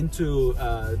into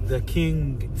the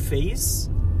king face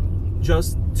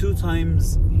just 2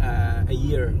 times a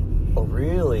year. Oh,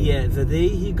 really? Yeah, the day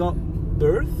he got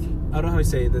birth. I don't know how to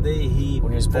say it. The day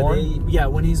when he was born.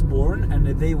 When he's born, and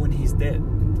the day when he's dead.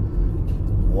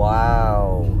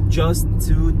 Wow. Just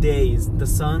 2 days. The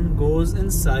sun goes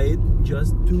inside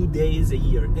just 2 days a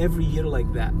year. Every year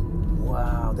like that.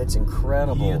 Wow, that's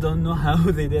incredible. You don't know how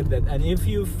they did that. And if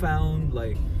you found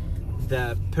like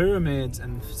the pyramids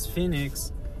and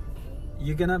Sphinx,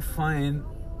 you're gonna find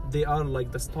they are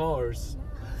like the stars.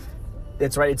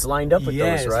 That's right. It's lined up with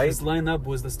those, right? It's lined up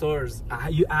with the stars.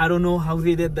 I don't know how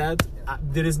they did that.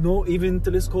 There is no even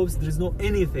telescopes. There is no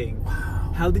anything.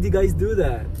 Wow. How did you guys do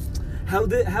that? How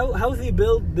they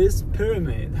built this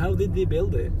pyramid? How did they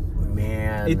build it?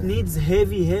 Man, it needs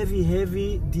heavy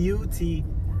duty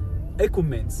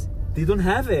equipment. They don't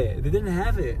have it. They didn't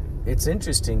have it. It's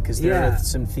interesting because there are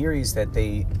some theories that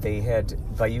they had,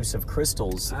 by use of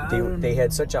crystals, they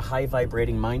had such a high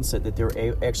vibrating mindset that they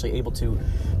were actually able to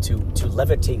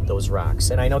levitate those rocks.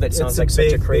 And I know that sounds like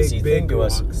such a crazy thing to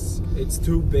us. It's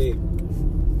too big.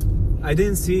 I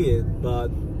didn't see it, but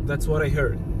that's what I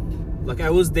heard. Like,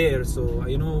 I was there, so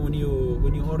when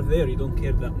you are there, you don't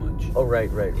care that much. Oh, right.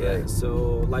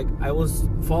 So like I was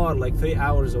far, like 3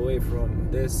 hours away from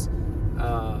this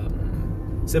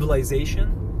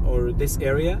civilization or this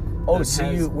area. Oh, so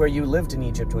where you lived in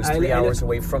Egypt was 3 hours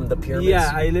away from the pyramids?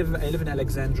 Yeah, I live in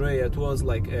Alexandria. It was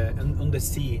like on the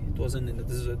sea. It wasn't in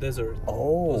the desert.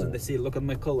 Oh, it was in the sea. Look at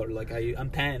my color. Like I'm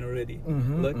tan already.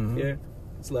 Look here.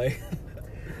 It's like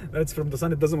that's from the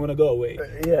sun. It doesn't want to go away.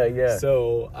 Yeah.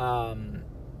 So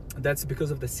that's because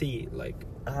of the sea. Like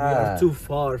we are too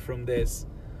far from this,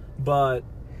 but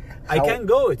I can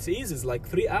go. It's easy. It's like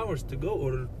 3 hours to go,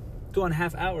 or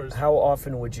 2.5 hours. How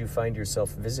often would you find yourself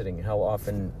visiting? How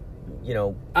often,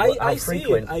 I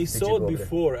frequent? See it. I saw it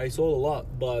before. I saw a lot,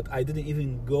 but I didn't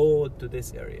even go to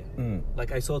this area.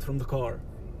 Like I saw it from the car.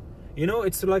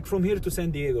 It's like from here to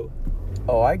San Diego.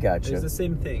 Oh, I got you. It's the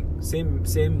same thing.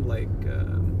 Same like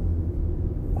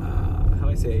how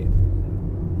I say it?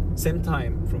 Same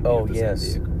time from here to San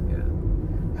Diego.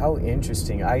 Yeah. How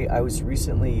interesting. I was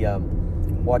recently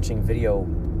watching video.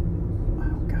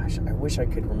 I wish I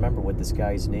could remember what this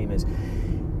guy's name is.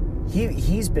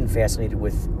 He's been fascinated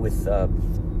with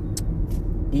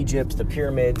Egypt, the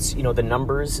pyramids, the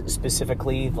numbers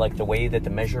specifically, like the way that the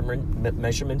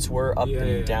measurements were up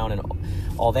and down and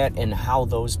all that, and how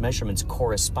those measurements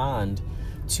correspond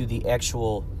to the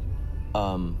actual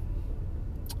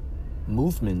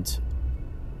movement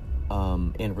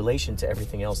in relation to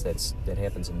everything else that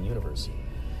happens in the universe.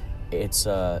 It's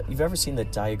you've ever seen the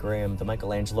diagram, the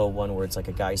Michelangelo one, where it's like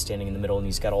a guy standing in the middle and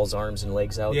he's got all his arms and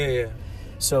legs out? Yeah.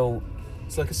 So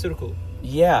It's like a circle.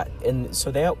 yeah, and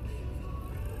so that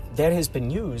has been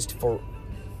used for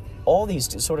all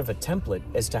these, sort of a template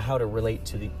as to how to relate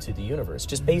to the universe,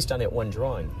 just based on that one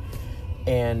drawing.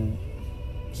 And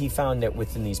he found that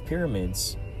within these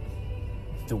pyramids,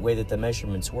 the way that the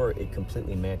measurements were, it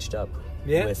completely matched up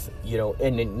with,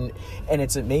 and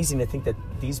it's amazing to think that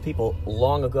these people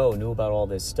long ago knew about all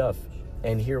this stuff,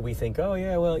 and here we think, oh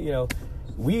yeah, well,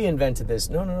 we invented this.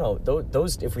 No.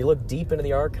 Those, if we look deep into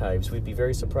the archives, we'd be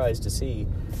very surprised to see.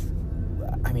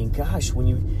 I mean, gosh, when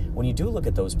you do look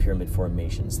at those pyramid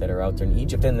formations that are out there in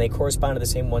Egypt, and they correspond to the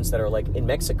same ones that are like in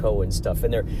Mexico and stuff,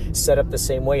 and they're set up the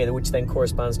same way, which then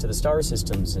corresponds to the star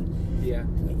systems, and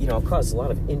it causes a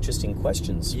lot of interesting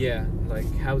questions. Yeah, like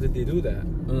how did they do that?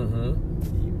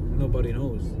 Mm-hmm. Nobody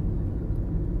knows.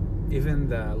 Even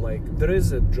there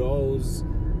is a draws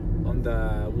on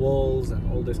the walls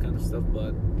and all this kind of stuff,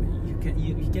 but you can't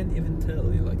even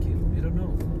tell. You don't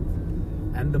know.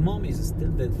 And the mummies is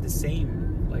still the same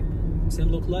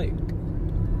look like.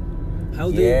 How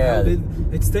did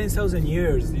it's 10,000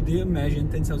 years? Did you imagine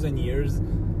 10,000 years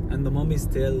and the mummy is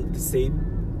still the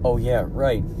same? Oh yeah,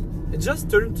 right. It just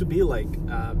turned to be like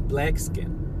black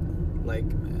skin, right.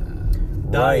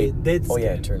 dead skin. Oh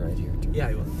yeah, turn right here. Yeah,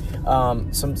 I will.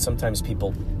 Sometimes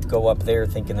people go up there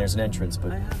thinking there's an entrance,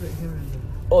 but I have it here.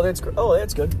 oh, that's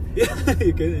good. Yeah,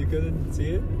 you couldn't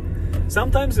see it.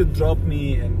 Sometimes it dropped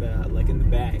me in the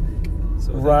back.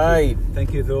 So right.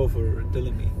 Thank you though for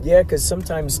telling me. Yeah, because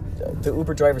sometimes the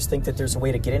Uber drivers think that there's a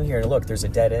way to get in here, and look, there's a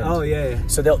dead end. Oh yeah.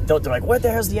 So they're like, what the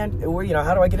hell's the end?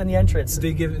 How do I get in the entrance?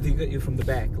 They get you from the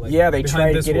back. They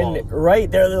try to get wall. in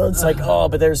right there. It's like,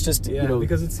 but there's just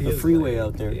because it's a freeway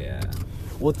out there. Yeah.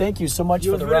 Well, thank you so much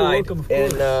You're for the very ride. welcome, of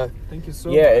course. And thank you so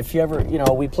much. yeah, if you ever,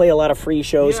 we play a lot of free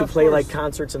shows. Yeah, We play of like course.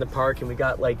 concerts in the park, and we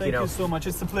got Thank you so much.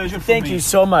 It's a pleasure. Thank you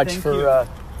so much Thank for you.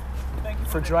 Thank you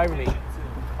for driving me.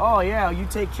 Oh yeah, you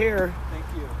take care. Thank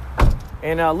you.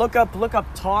 And look up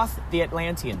Thoth the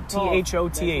Atlantean. Thoth.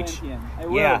 I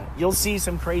will. Yeah, you'll see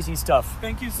some crazy stuff.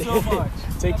 Thank you so much.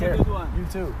 Take Have care. A good one. You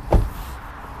too.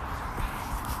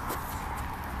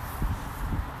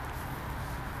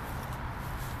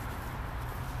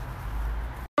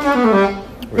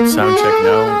 We're at soundcheck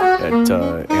now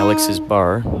at Alex's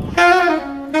Bar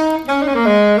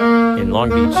in Long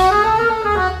Beach.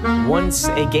 Once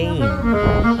again,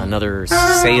 another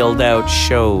sailed out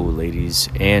show, ladies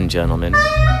and gentlemen.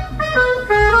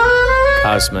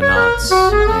 Cosmonauts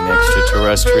and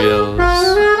extraterrestrials,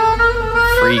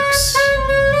 freaks,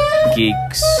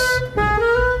 geeks,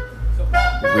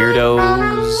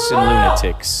 weirdos, and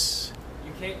lunatics.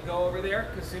 You can't go over there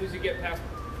because as soon as you get past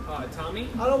Tommy.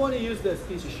 I don't want to use this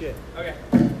piece of shit. Okay.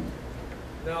 Then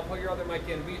I'll put your other mic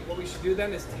in. What we should do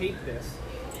then is tape this.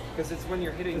 Because it's when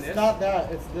you're hitting this. It's not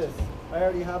that, it's this. I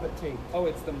already have it taped. Oh,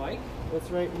 it's the mic? It's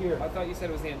right here. I thought you said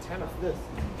it was the antenna. It's this.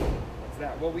 What's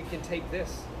that? Well, we can tape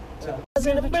this. We have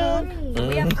friends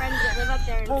that live up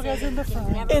there and Tall guys in the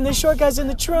front. And the short guy's in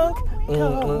the trunk.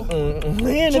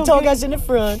 And the tall guy's in the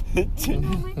front.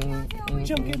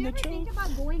 Jump in the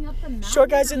trunk. Short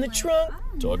guy's in the trunk.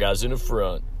 Tall guy's in the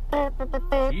front.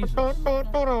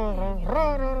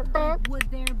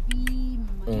 Would there be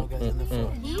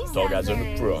Tall guy's in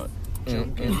the front.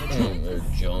 Junk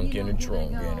in the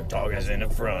trunk, and the tall guy's in the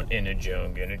front, and the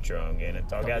junk in the trunk, and the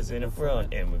tall guy's in the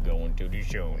front, and we're going to the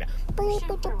show now. Going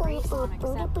to the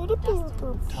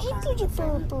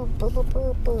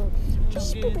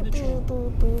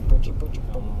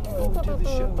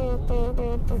show.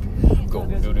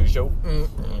 Going to the show.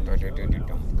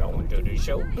 Going to the show.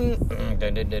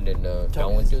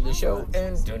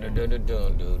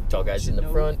 And tall guys in the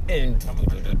front. And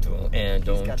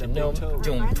don't you know?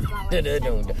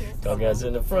 Tall guys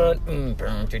in the front.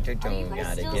 Gotta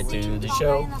get to the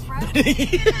show.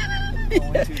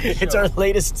 It's our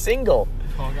latest single.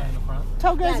 Tall guy in the front.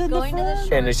 Tall guys in the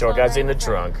front. And the short guy's in the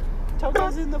trunk. Tall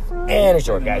guys in the front. And the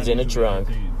short guy's in the trunk.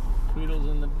 Tweedles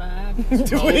in the back.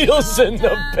 Tweedles in the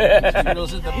back.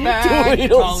 Tweedles in the back.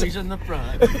 Tallies in the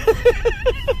front.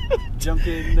 Junk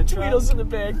in the trunk. Tweedles in the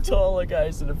back. Taller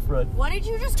guys in the front. What did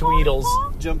you just Tweedles.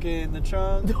 call Junk in the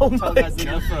trunk. Oh Tall my guys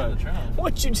in the front.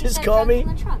 What'd you just call me?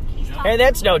 Hey,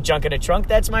 that's no junk in the trunk.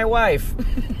 That's my wife.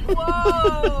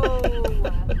 Whoa!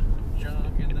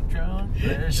 Junk in the trunk.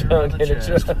 Junk in the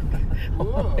trunk.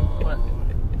 Whoa.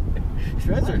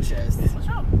 Treasure chest. What's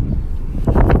up?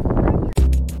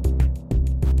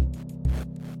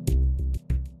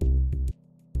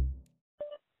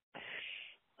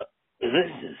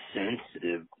 This is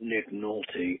sensitive, Nick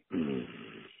Nolte.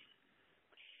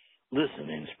 Listen,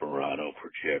 Inspirato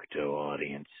Projecto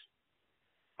audience.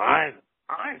 I've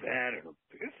had an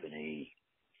epiphany.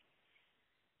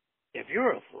 If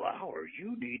you're a flower,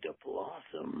 you need to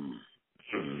blossom.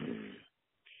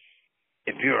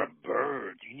 If you're a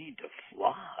bird, you need to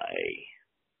fly.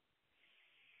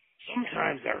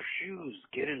 Sometimes our shoes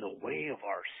get in the way of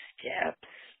our steps.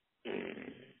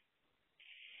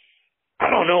 I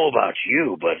don't know about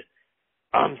you, but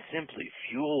I'm simply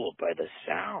fueled by the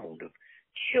sound of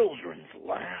children's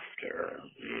laughter.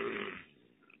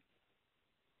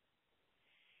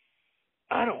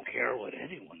 I don't care what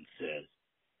anyone says.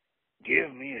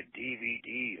 Give me a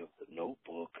DVD of The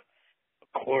Notebook, a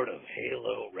quart of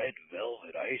Halo red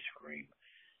velvet ice cream,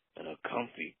 and a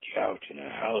comfy couch in a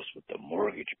house with the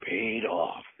mortgage paid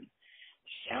off, and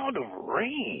the sound of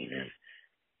rain, and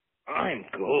I'm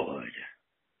good.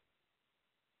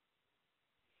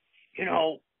 You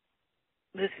know,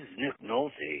 this is Nick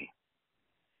Nolte.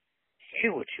 Say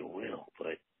what you will,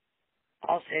 but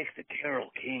I'll take the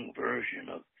Carole King version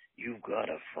of You've Got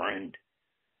a Friend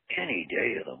any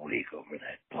day of the week over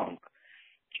that punk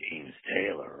James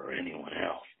Taylor or anyone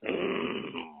else.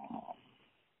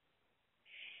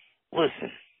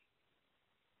 Listen,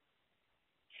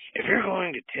 if you're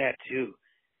going to tattoo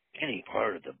any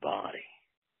part of the body,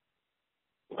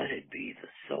 let it be the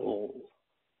soul.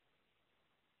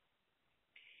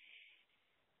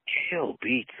 Kale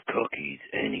beats cookies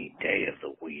any day of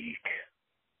the week.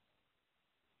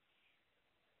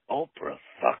 Oprah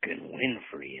fucking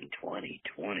Winfrey in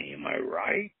 2020, am I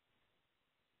right?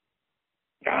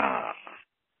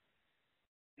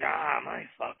 My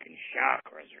fucking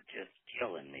chakras are just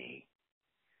killing me.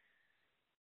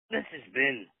 This has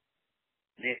been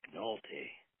Nick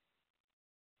Nolte.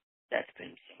 That's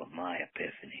been some of my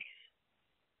epiphanies.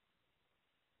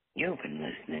 You've been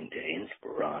listening to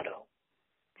Inspirato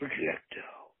Projecto.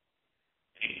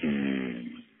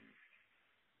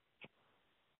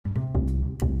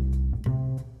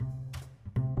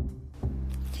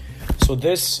 So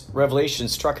this revelation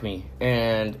struck me,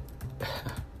 and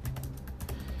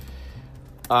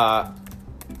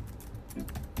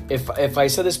if I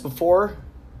said this before,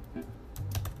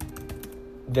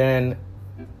 then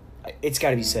it's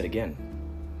got to be said again.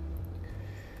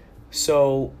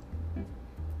 So,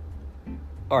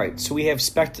 all right. So we have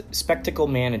spectacle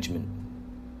management.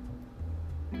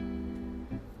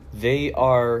 They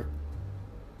are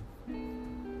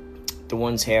the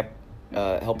ones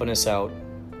helping us out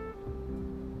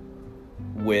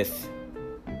with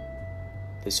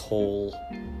this whole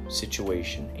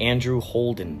situation. Andrew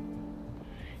Holden.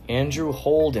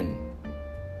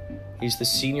 He's the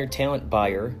senior talent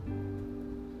buyer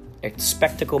at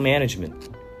Spectacle Management.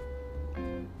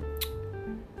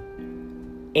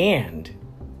 And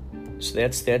so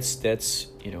that's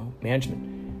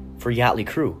management for Yächtley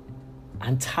Crew.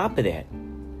 On top of that,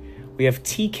 we have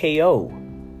TKO.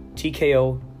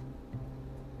 TKO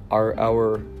are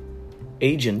our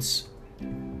agents.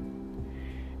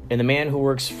 And the man who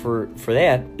works for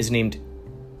that is named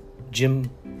Jim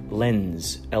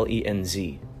Lenz, Lenz.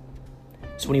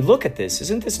 So when you look at this,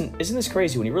 isn't this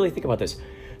crazy when you really think about this?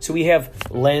 So we have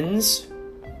lens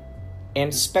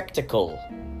and spectacle.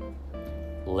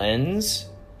 Lens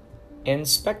and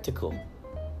spectacle.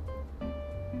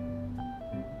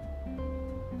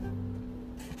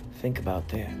 Think about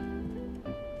that.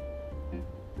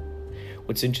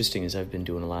 What's interesting is I've been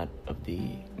doing a lot of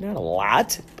not a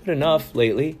lot, but enough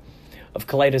lately, of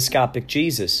kaleidoscopic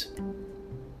Jesus.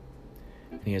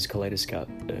 And he has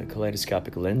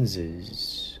kaleidoscopic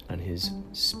lenses on his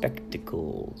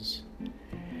spectacles.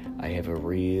 I have a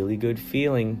really good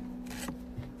feeling.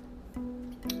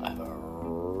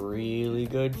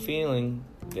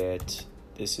 That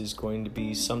this is going to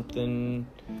be something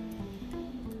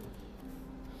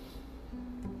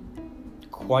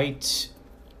quite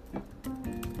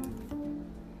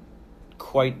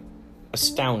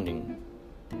astounding.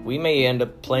 We may end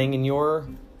up playing in your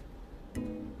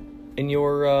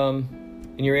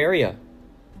area.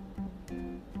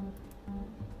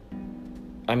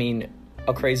 I mean,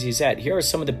 how crazy is that? Here are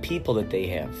some of the people that they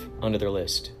have under their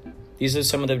list. These are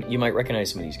some of you might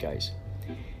recognize some of these guys.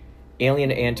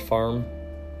 Alien Ant Farm,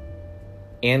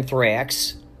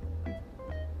 Anthrax,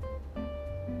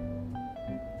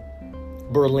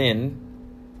 Berlin,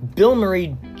 Bill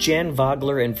Murray, Jan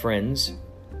Vogler and Friends,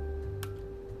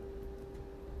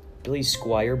 Billy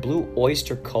Squire, Blue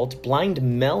Oyster Cult, Blind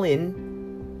Melon,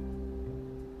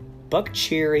 Buck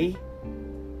Cherry.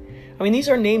 I mean, these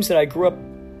are names that I grew up...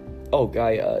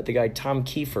 the guy Tom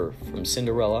Kiefer from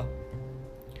Cinderella.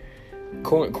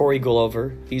 Corey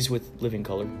Glover, he's with Living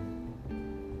Color.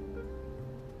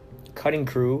 Cutting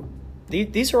Crew,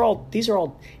 These are all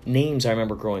names I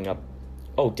remember growing up.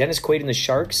 Oh, Dennis Quaid and the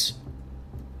Sharks.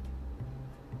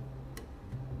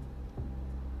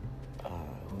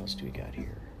 Who else do we got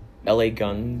here? L.A.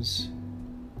 Guns.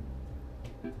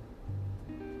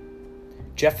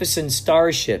 Jefferson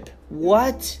Starship.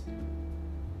 What?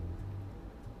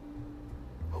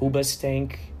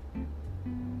 Hoobastank.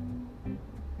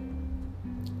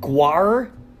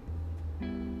 Guar.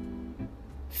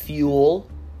 Fuel.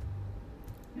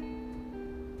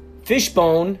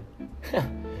 Fishbone.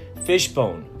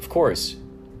 Fishbone, of course.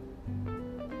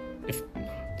 If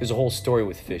there's a whole story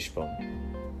with Fishbone.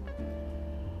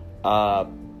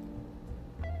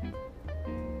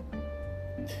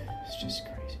 It's just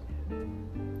crazy.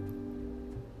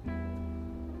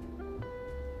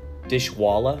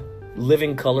 Dishwalla,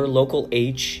 Living Color, Local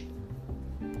H,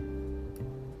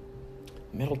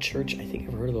 Metal Church. I think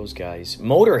I've heard of those guys.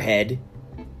 Motorhead.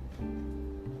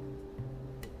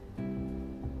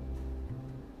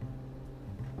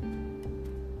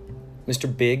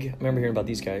 Mr. Big. I remember hearing about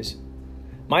these guys.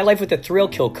 My Life with the Thrill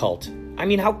Kill Cult. I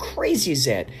mean, how crazy is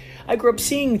that? I grew up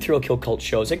seeing Thrill Kill Cult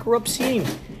shows. I grew up seeing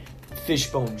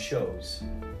Fishbone shows.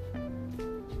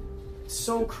 It's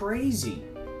so crazy.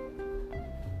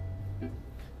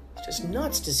 It's just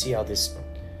nuts to see how this...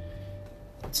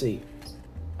 Let's see.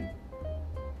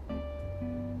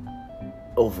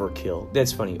 Overkill.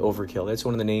 That's funny, Overkill. That's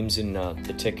one of the names in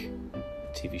the Tick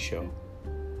TV show.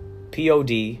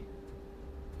 POD.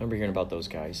 Remember hearing about those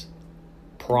guys.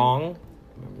 Prong.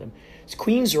 Remember them. It's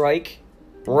Queensryche.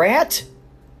 Rat.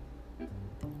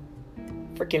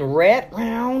 Freaking Rat.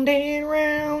 Round and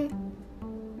round.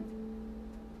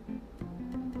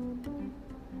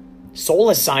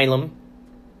 Soul Asylum.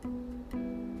 I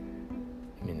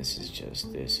mean, this is just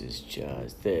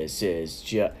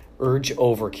Urge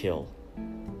Overkill.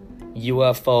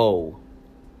 UFO.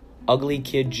 Ugly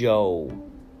Kid Joe.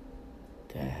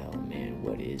 The hell, man,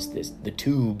 what is this? The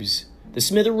Tubes. The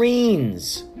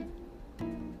Smithereens.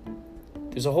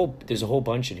 There's a whole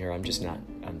bunch in here. I'm just not.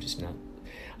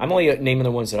 I'm only naming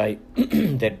the ones that I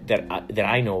that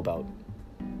I know about.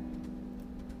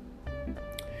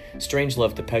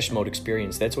 Strangelove, Depeche Mode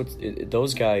Experience. That's what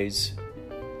those guys.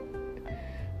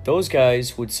 Those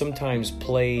guys would sometimes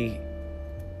play.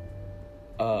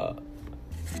 They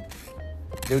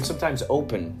would sometimes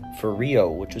open for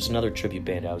Rio, which was another tribute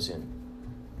band I was in.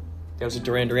 That was a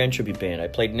Duran Duran tribute band. I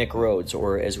played Nick Rhodes,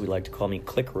 or as we like to call me,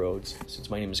 Click Rhodes,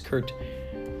 since my name is Kurt.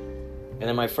 And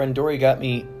then my friend Dory got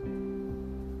me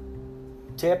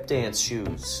tap dance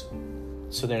shoes.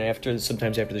 So then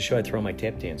sometimes after the show, I'd throw on my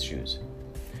tap dance shoes.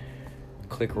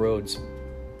 Click Rhodes.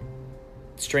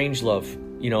 Strangelove.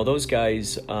 You know, those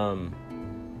guys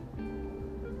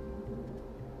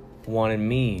wanted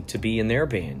me to be in their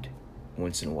band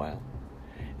once in a while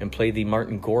and play the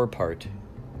Martin Gore part.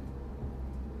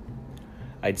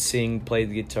 I'd sing, play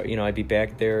the guitar, I'd be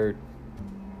back there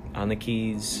on the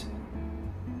keys.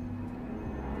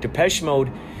 Depeche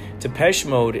Mode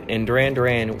and Duran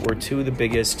Duran were two of the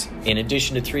biggest, in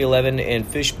addition to 311 and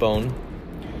Fishbone.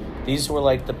 These were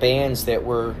like the bands that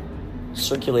were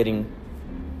circulating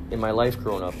in my life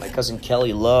growing up. My cousin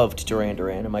Kelly loved Duran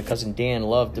Duran, and my cousin Dan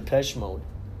loved Depeche Mode.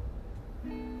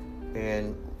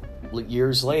 And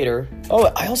years later...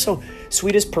 Oh, I also...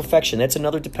 Sweetest Perfection. That's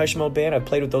another Depeche Mode band. I've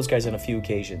played with those guys on a few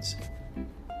occasions.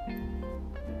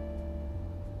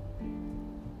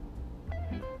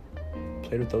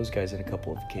 Played with those guys on a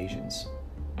couple of occasions.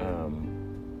 Wow.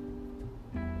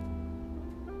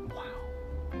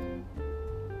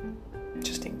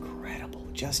 Just incredible.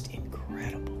 Just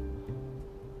incredible.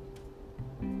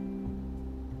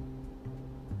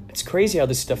 It's crazy how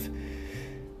this stuff...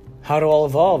 How it all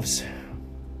evolves.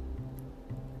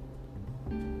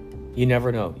 You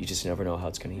never know. You just never know how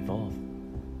it's going to evolve.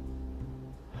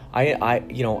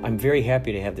 I'm very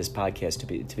happy to have this podcast to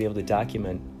be able to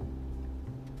document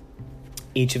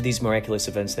each of these miraculous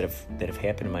events that have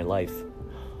happened in my life.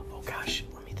 Oh gosh,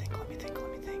 let me think.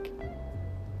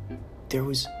 There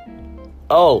was...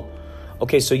 Oh,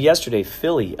 okay. So yesterday,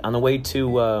 Philly, on the way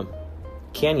to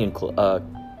Canyon Club,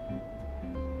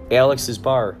 Alex's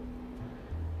bar.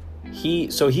 He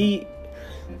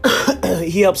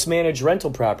helps manage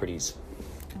rental properties,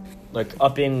 like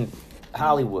up in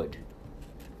Hollywood,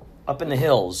 up in the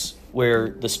hills, where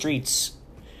the streets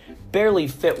barely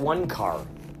fit one car,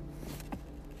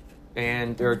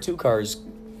 and there are two cars.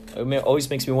 It always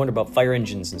makes me wonder about fire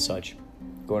engines and such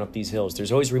going up these hills.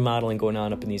 There's always remodeling going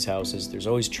on up in these houses. There's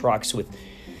always trucks with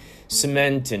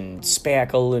cement and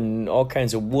spackle and all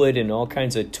kinds of wood and all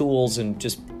kinds of tools, and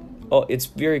it's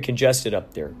very congested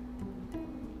up there.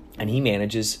 And he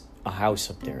manages a house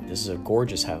up there. This is a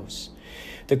gorgeous house.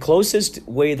 The closest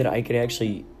way that I could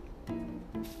actually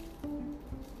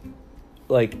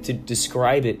like to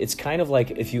describe it, it's kind of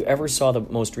like if you ever saw the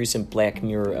most recent Black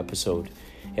Mirror episode,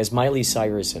 it has Miley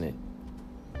Cyrus in it.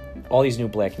 All these new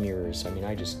Black Mirrors, I mean,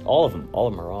 all of them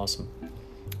are awesome.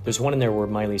 There's one in there where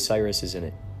Miley Cyrus is in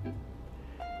it.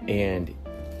 And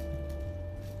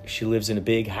she lives in a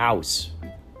big house,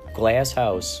 glass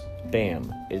house,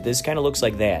 bam. This kind of looks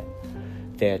like that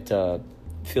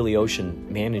Philly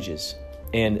Ocean manages.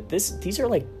 And these are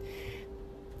like,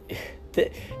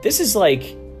 this is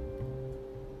like,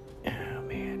 oh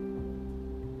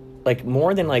man, like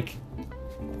more than like,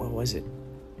 what was it?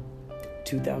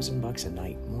 $2,000 a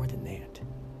night, more than that.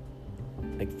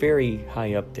 Like very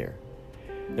high up there.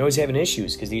 They're always having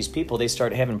issues because these people, they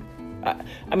start having,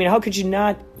 I mean, how could you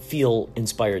not feel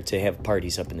inspired to have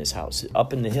parties up in this house?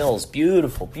 Up in the hills,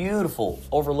 beautiful, beautiful,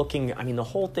 overlooking, I mean, the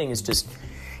whole thing is just,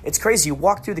 it's crazy. You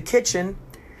walk through the kitchen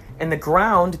and the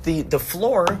ground, the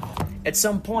floor, at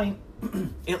some point,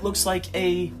 it looks like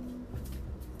it's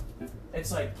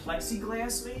like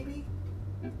plexiglass maybe?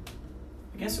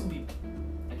 I guess it would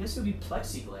be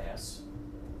plexiglass.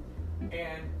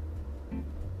 And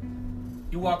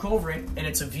you walk over it, and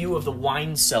it's a view of the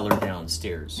wine cellar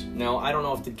downstairs. Now, I don't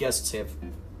know if the guests have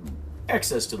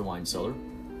access to the wine cellar.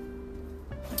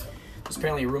 There's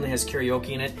apparently a room that has karaoke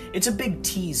in it. It's a big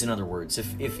tease, in other words.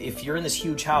 If you're in this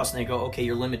huge house and they go, okay,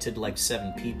 you're limited to like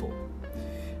 7 people.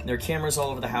 And there are cameras all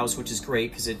over the house, which is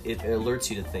great because it alerts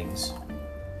you to things.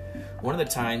 One of the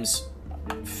times,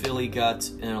 Philly got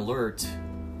an alert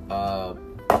that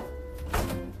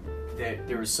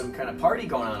there was some kind of party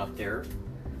going on up there.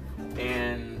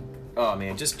 And oh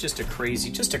man, just a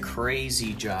crazy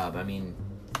job. I mean,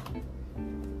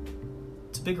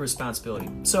 it's a big responsibility.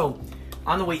 So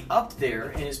on the way up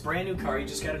there in his brand new car, he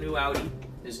just got a new Audi,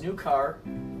 his new car,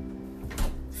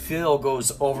 Phil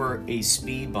goes over a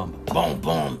speed bump. Boom,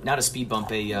 boom. Not a speed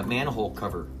bump, a manhole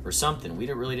cover or something.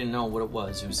 We really didn't know what it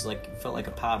was. It was like, it felt like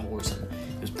a pothole or something.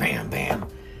 It was bam, bam.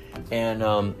 And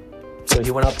so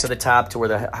he went up to the top to where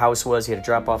the house was. He had to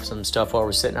drop off some stuff while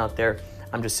we're sitting out there.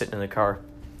 I'm just sitting in the car.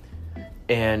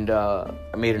 And I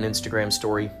made an Instagram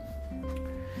story.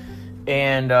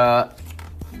 And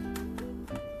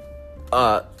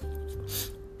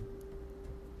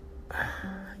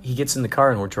he gets in the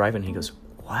car and we're driving. And he goes,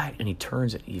 what? And he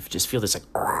turns it. You just feel this like,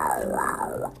 I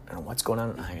don't know what's going on.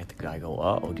 And I got the guy go,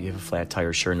 uh-oh, do you have a flat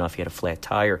tire? Sure enough, he had a flat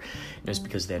tire. And it's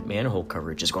because that manhole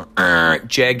cover just going,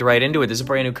 jagged right into it. This is a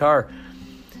brand new car.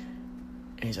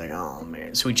 And he's like, oh,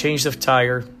 man. So we changed the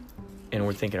tire. And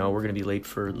we're thinking, we're going to be late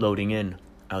for loading in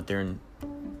out there in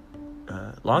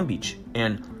Long Beach.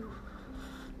 And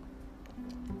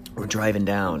we're driving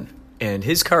down. And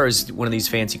his car is one of these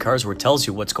fancy cars where it tells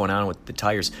you what's going on with the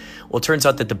tires. Well, it turns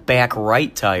out that the back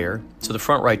right tire, so the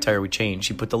front right tire we changed.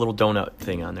 He put the little donut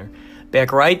thing on there.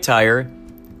 Back right tire.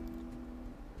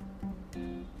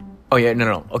 Oh, yeah,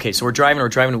 no. Okay, so we're driving.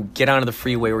 We get onto the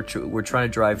freeway. We're trying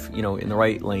to drive, in the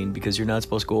right lane because you're not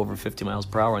supposed to go over 50 miles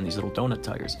per hour on these little donut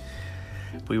tires.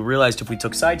 We realized if we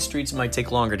took side streets, it might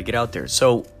take longer to get out there.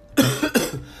 So,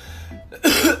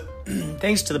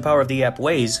 thanks to the power of the app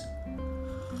Waze,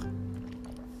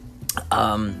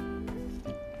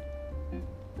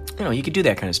 you could do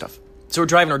that kind of stuff. So we're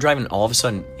driving, and all of a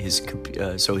sudden, his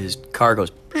car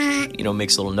goes,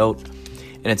 makes a little note,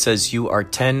 and it says, you are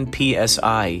 10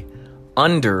 PSI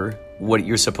under what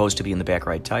you're supposed to be in the back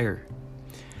right tire.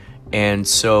 And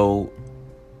so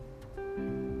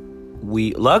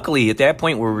we luckily at that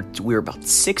point we were about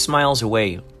 6 miles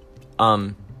away,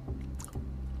 because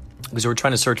we were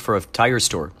trying to search for a tire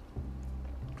store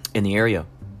in the area.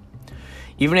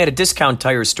 Even at a discount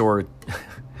tire store.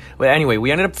 Well, anyway, we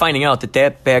ended up finding out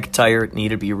that back tire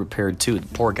needed to be repaired too. The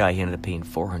poor guy, he ended up paying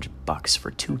 $400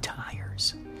 for 2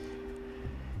 tires.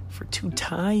 For 2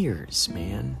 tires,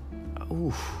 man.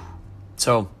 Oof.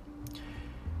 So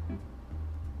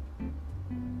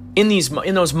in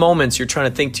those moments, you're trying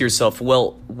to think to yourself,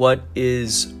 well, what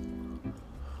is,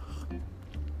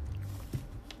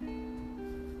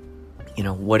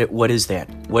 what is that?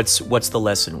 What's the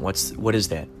lesson? What is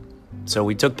that? So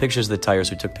we took pictures of the tires,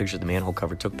 we took pictures of the manhole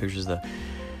cover, took pictures of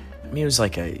it was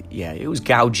like it was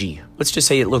gougy. Let's just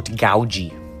say it looked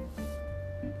gougy.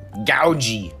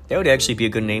 Gougy. That would actually be a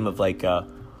good name of a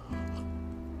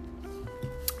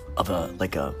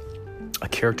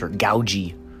character.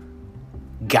 Gougy.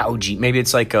 Maybe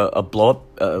it's like a blow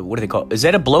up, what do they call it? Is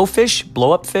that a blowfish?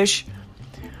 Blow up fish?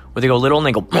 Where they go little and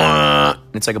they go, and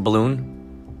it's like a balloon.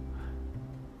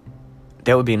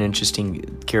 That would be an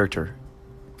interesting character.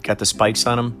 Got the spikes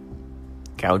on him.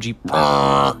 Gougy.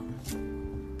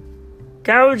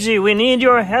 Gougy, we need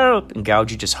your help. And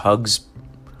Gougy just hugs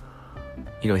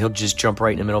he'll just jump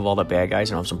right in the middle of all the bad guys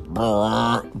and all of a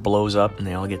sudden blows up and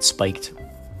they all get spiked.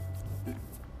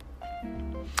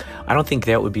 I don't think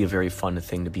that would be a very fun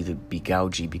thing to be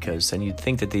gougy, because then you'd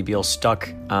think that they'd be all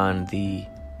stuck on the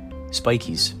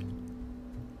spikies.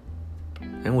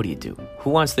 And what do? Who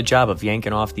wants the job of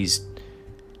yanking off these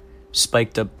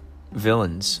spiked up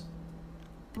villains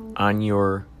on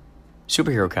your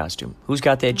superhero costume? Who's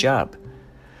got that job?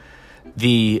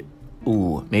 Maybe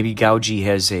Gougy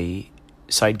has a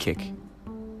sidekick.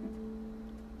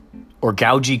 Or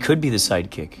Gougy could be the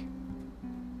sidekick.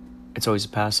 It's always a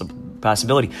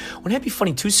possibility. Wouldn't that be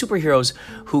funny? Two superheroes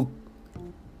who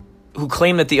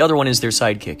claim that the other one is their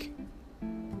sidekick.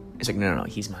 It's like, no,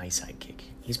 he's my sidekick.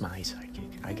 He's my sidekick.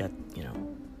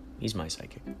 He's my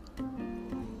sidekick.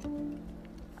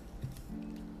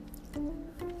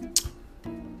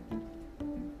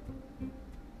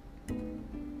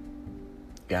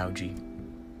 Gougy.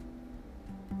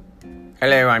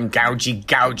 Hello, I'm Gougy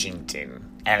Gougington.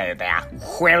 Hello there.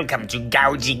 Welcome to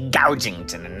Gougy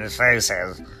Gougington. And the show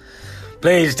says,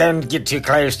 please don't get too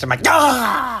close to my...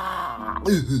 Ah!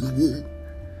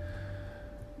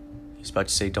 He's about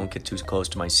to say, don't get too close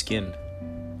to my skin.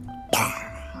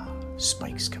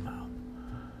 Spikes come out.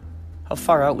 How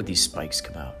far out would these spikes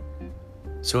come out?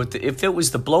 So if it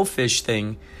was the blowfish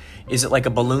thing, is it like a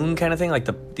balloon kind of thing? Like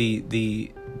the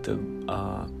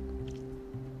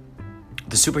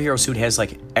superhero suit has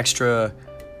like extra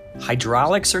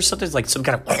hydraulics or something? Like some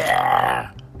kind of...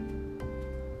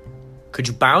 Could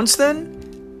you bounce then?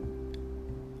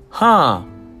 Huh.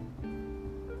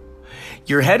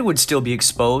 Your head would still be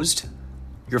exposed.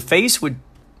 Your face would...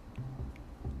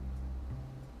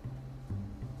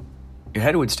 Your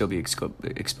head would still be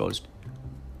exposed.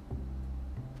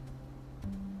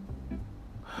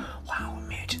 Wow,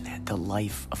 imagine that. The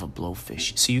life of a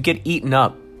blowfish. So you get eaten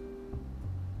up.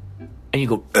 And you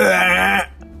go... Ugh!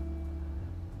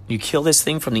 You kill this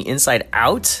thing from the inside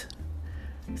out?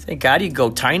 Thank God you go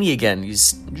tiny again. You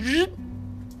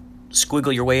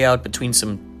squiggle your way out between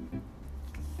some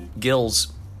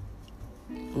gills.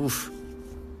 Oof.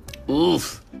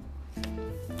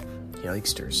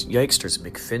 Yikesters,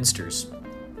 McFinsters.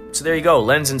 So there you go,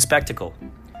 lens and spectacle.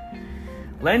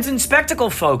 Lens and spectacle,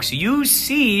 folks. You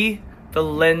see the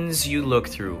lens you look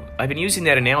through. I've been using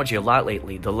that analogy a lot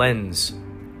lately. The lens.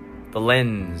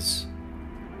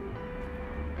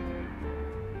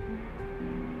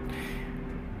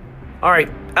 All right,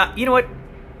 you know what?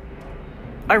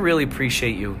 I really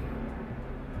appreciate you.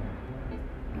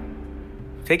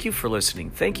 Thank you for listening.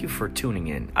 Thank you for tuning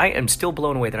in. I am still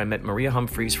blown away that I met Maria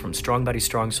Humphreys from Strong Body,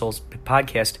 Strong Souls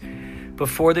podcast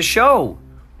before the show.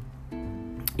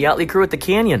 Yächtley crew at the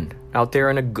Canyon out there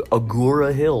in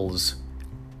Agoura Hills.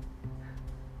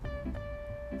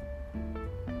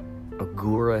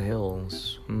 Agoura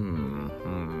Hills.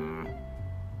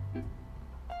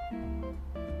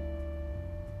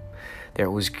 That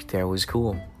was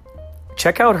cool.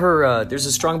 Check out her, there's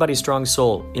a Strong Body, Strong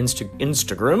Soul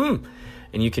Instagram,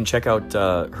 and you can check out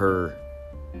her,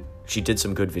 she did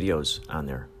some good videos on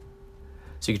there.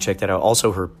 So you can check that out.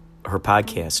 Also her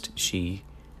podcast, she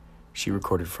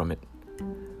recorded from it.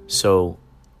 So,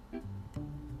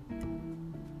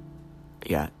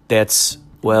 yeah, that's,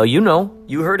 well, you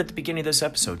heard at the beginning of this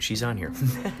episode, she's on here.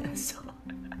 So,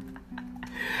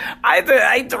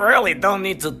 I really don't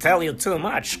need to tell you too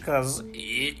much, because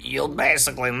you'll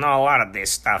basically know a lot of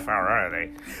this stuff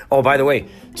already. Oh, by the way,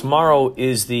 tomorrow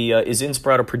is is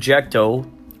Inspirato Projecto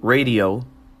Radio.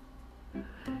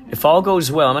 If all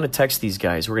goes well, I'm going to text these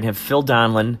guys. We're going to have Phil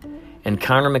Donlin and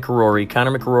Connor McRory.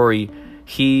 Connor McRory,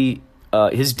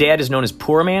 his dad is known as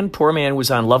Poor Man. Poor Man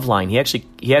was on Loveline.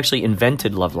 He actually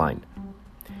invented Loveline.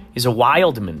 He's a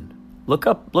wildman. Look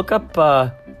up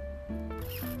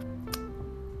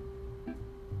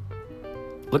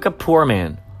Poor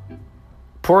Man.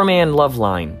 Poor Man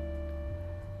Loveline.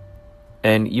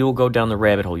 And you'll go down the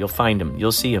rabbit hole. You'll find him.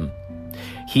 You'll see him.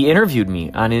 He interviewed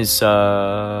me on his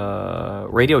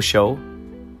radio show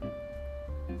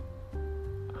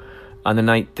on the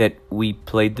night that we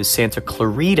played the Santa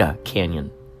Clarita Canyon.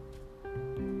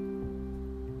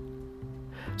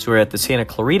 So we're at the Santa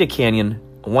Clarita Canyon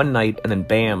one night, and then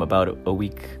bam, about a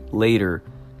week later,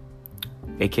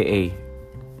 a.k.a.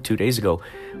 2 days ago,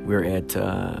 we're at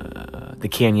the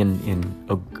canyon in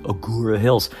Agoura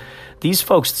Hills. These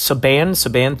folks, Saban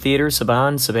Theater,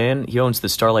 he owns the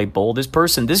Starlight Bowl. This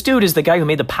dude is the guy who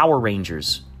made the Power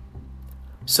Rangers.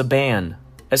 Saban,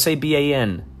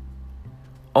 Saban,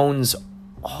 owns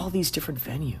all these different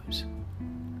venues.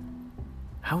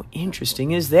 How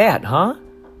interesting is that, huh?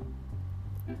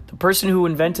 The person who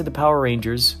invented the Power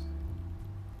Rangers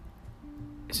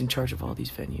is in charge of all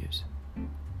these venues.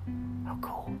 How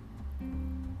cool.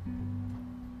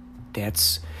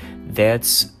 That's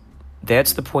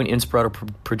the point, Inspirato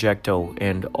Projecto,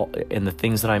 and the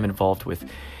things that I'm involved with.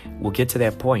 We'll get to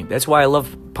that point. That's why I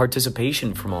love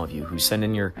participation from all of you who send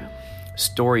in your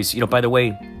stories. By the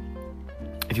way,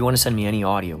 if you want to send me any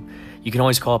audio, you can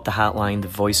always call up the hotline, the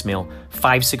voicemail,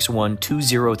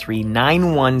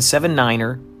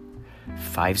 561-203-9179er,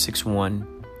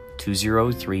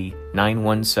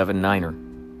 561-203-9179er.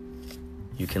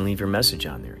 You can leave your message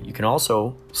on there. You can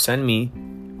also send me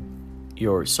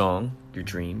your song, your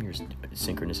dream, your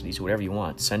synchronicities, whatever you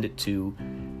want. Send it to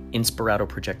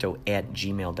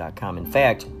inspiratoprojecto@gmail.com. In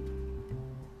fact,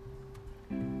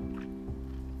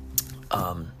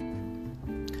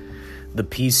 the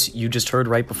piece you just heard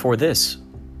right before this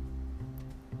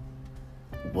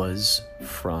was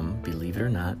from, believe it or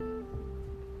not,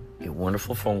 a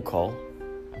wonderful phone call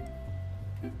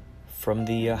from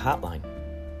the hotline.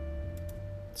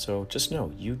 So just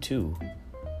know, you too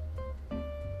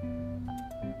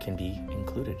can be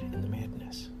included in the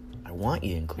madness. I want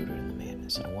you included in the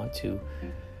madness. I want to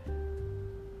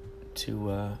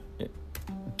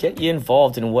get you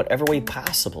involved in whatever way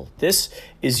possible. This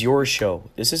is your show.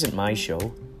 This isn't my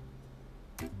show.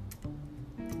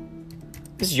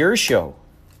 This is your show.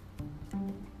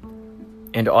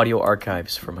 And audio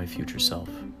archives for my future self.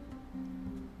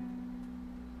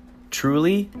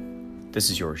 Truly,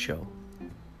 this is your show.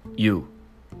 You're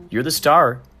the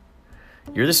star.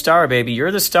 You're the star, baby.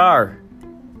 You're the star.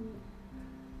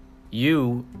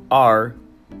 You're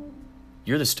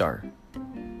the star.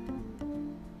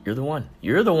 You're the one.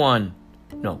 You're the one.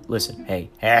 No, listen.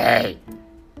 Hey.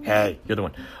 You're the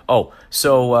one. Oh,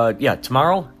 so,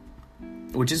 tomorrow,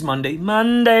 which is Monday,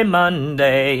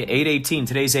 8/18.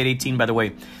 Today's 8/18, by the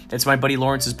way. That's my buddy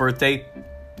Lawrence's birthday.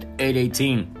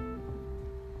 8/18.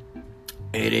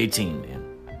 8/18, man.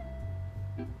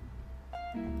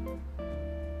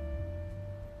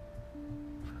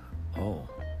 Oh.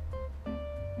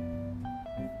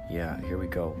 Yeah, here we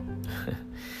go.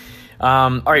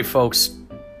 All right, folks.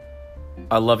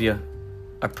 I love you.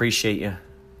 I appreciate you.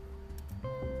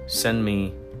 Send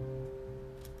it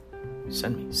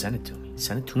to me.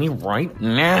 Send it to me right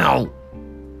now.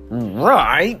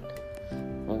 Right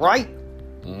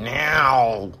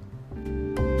now.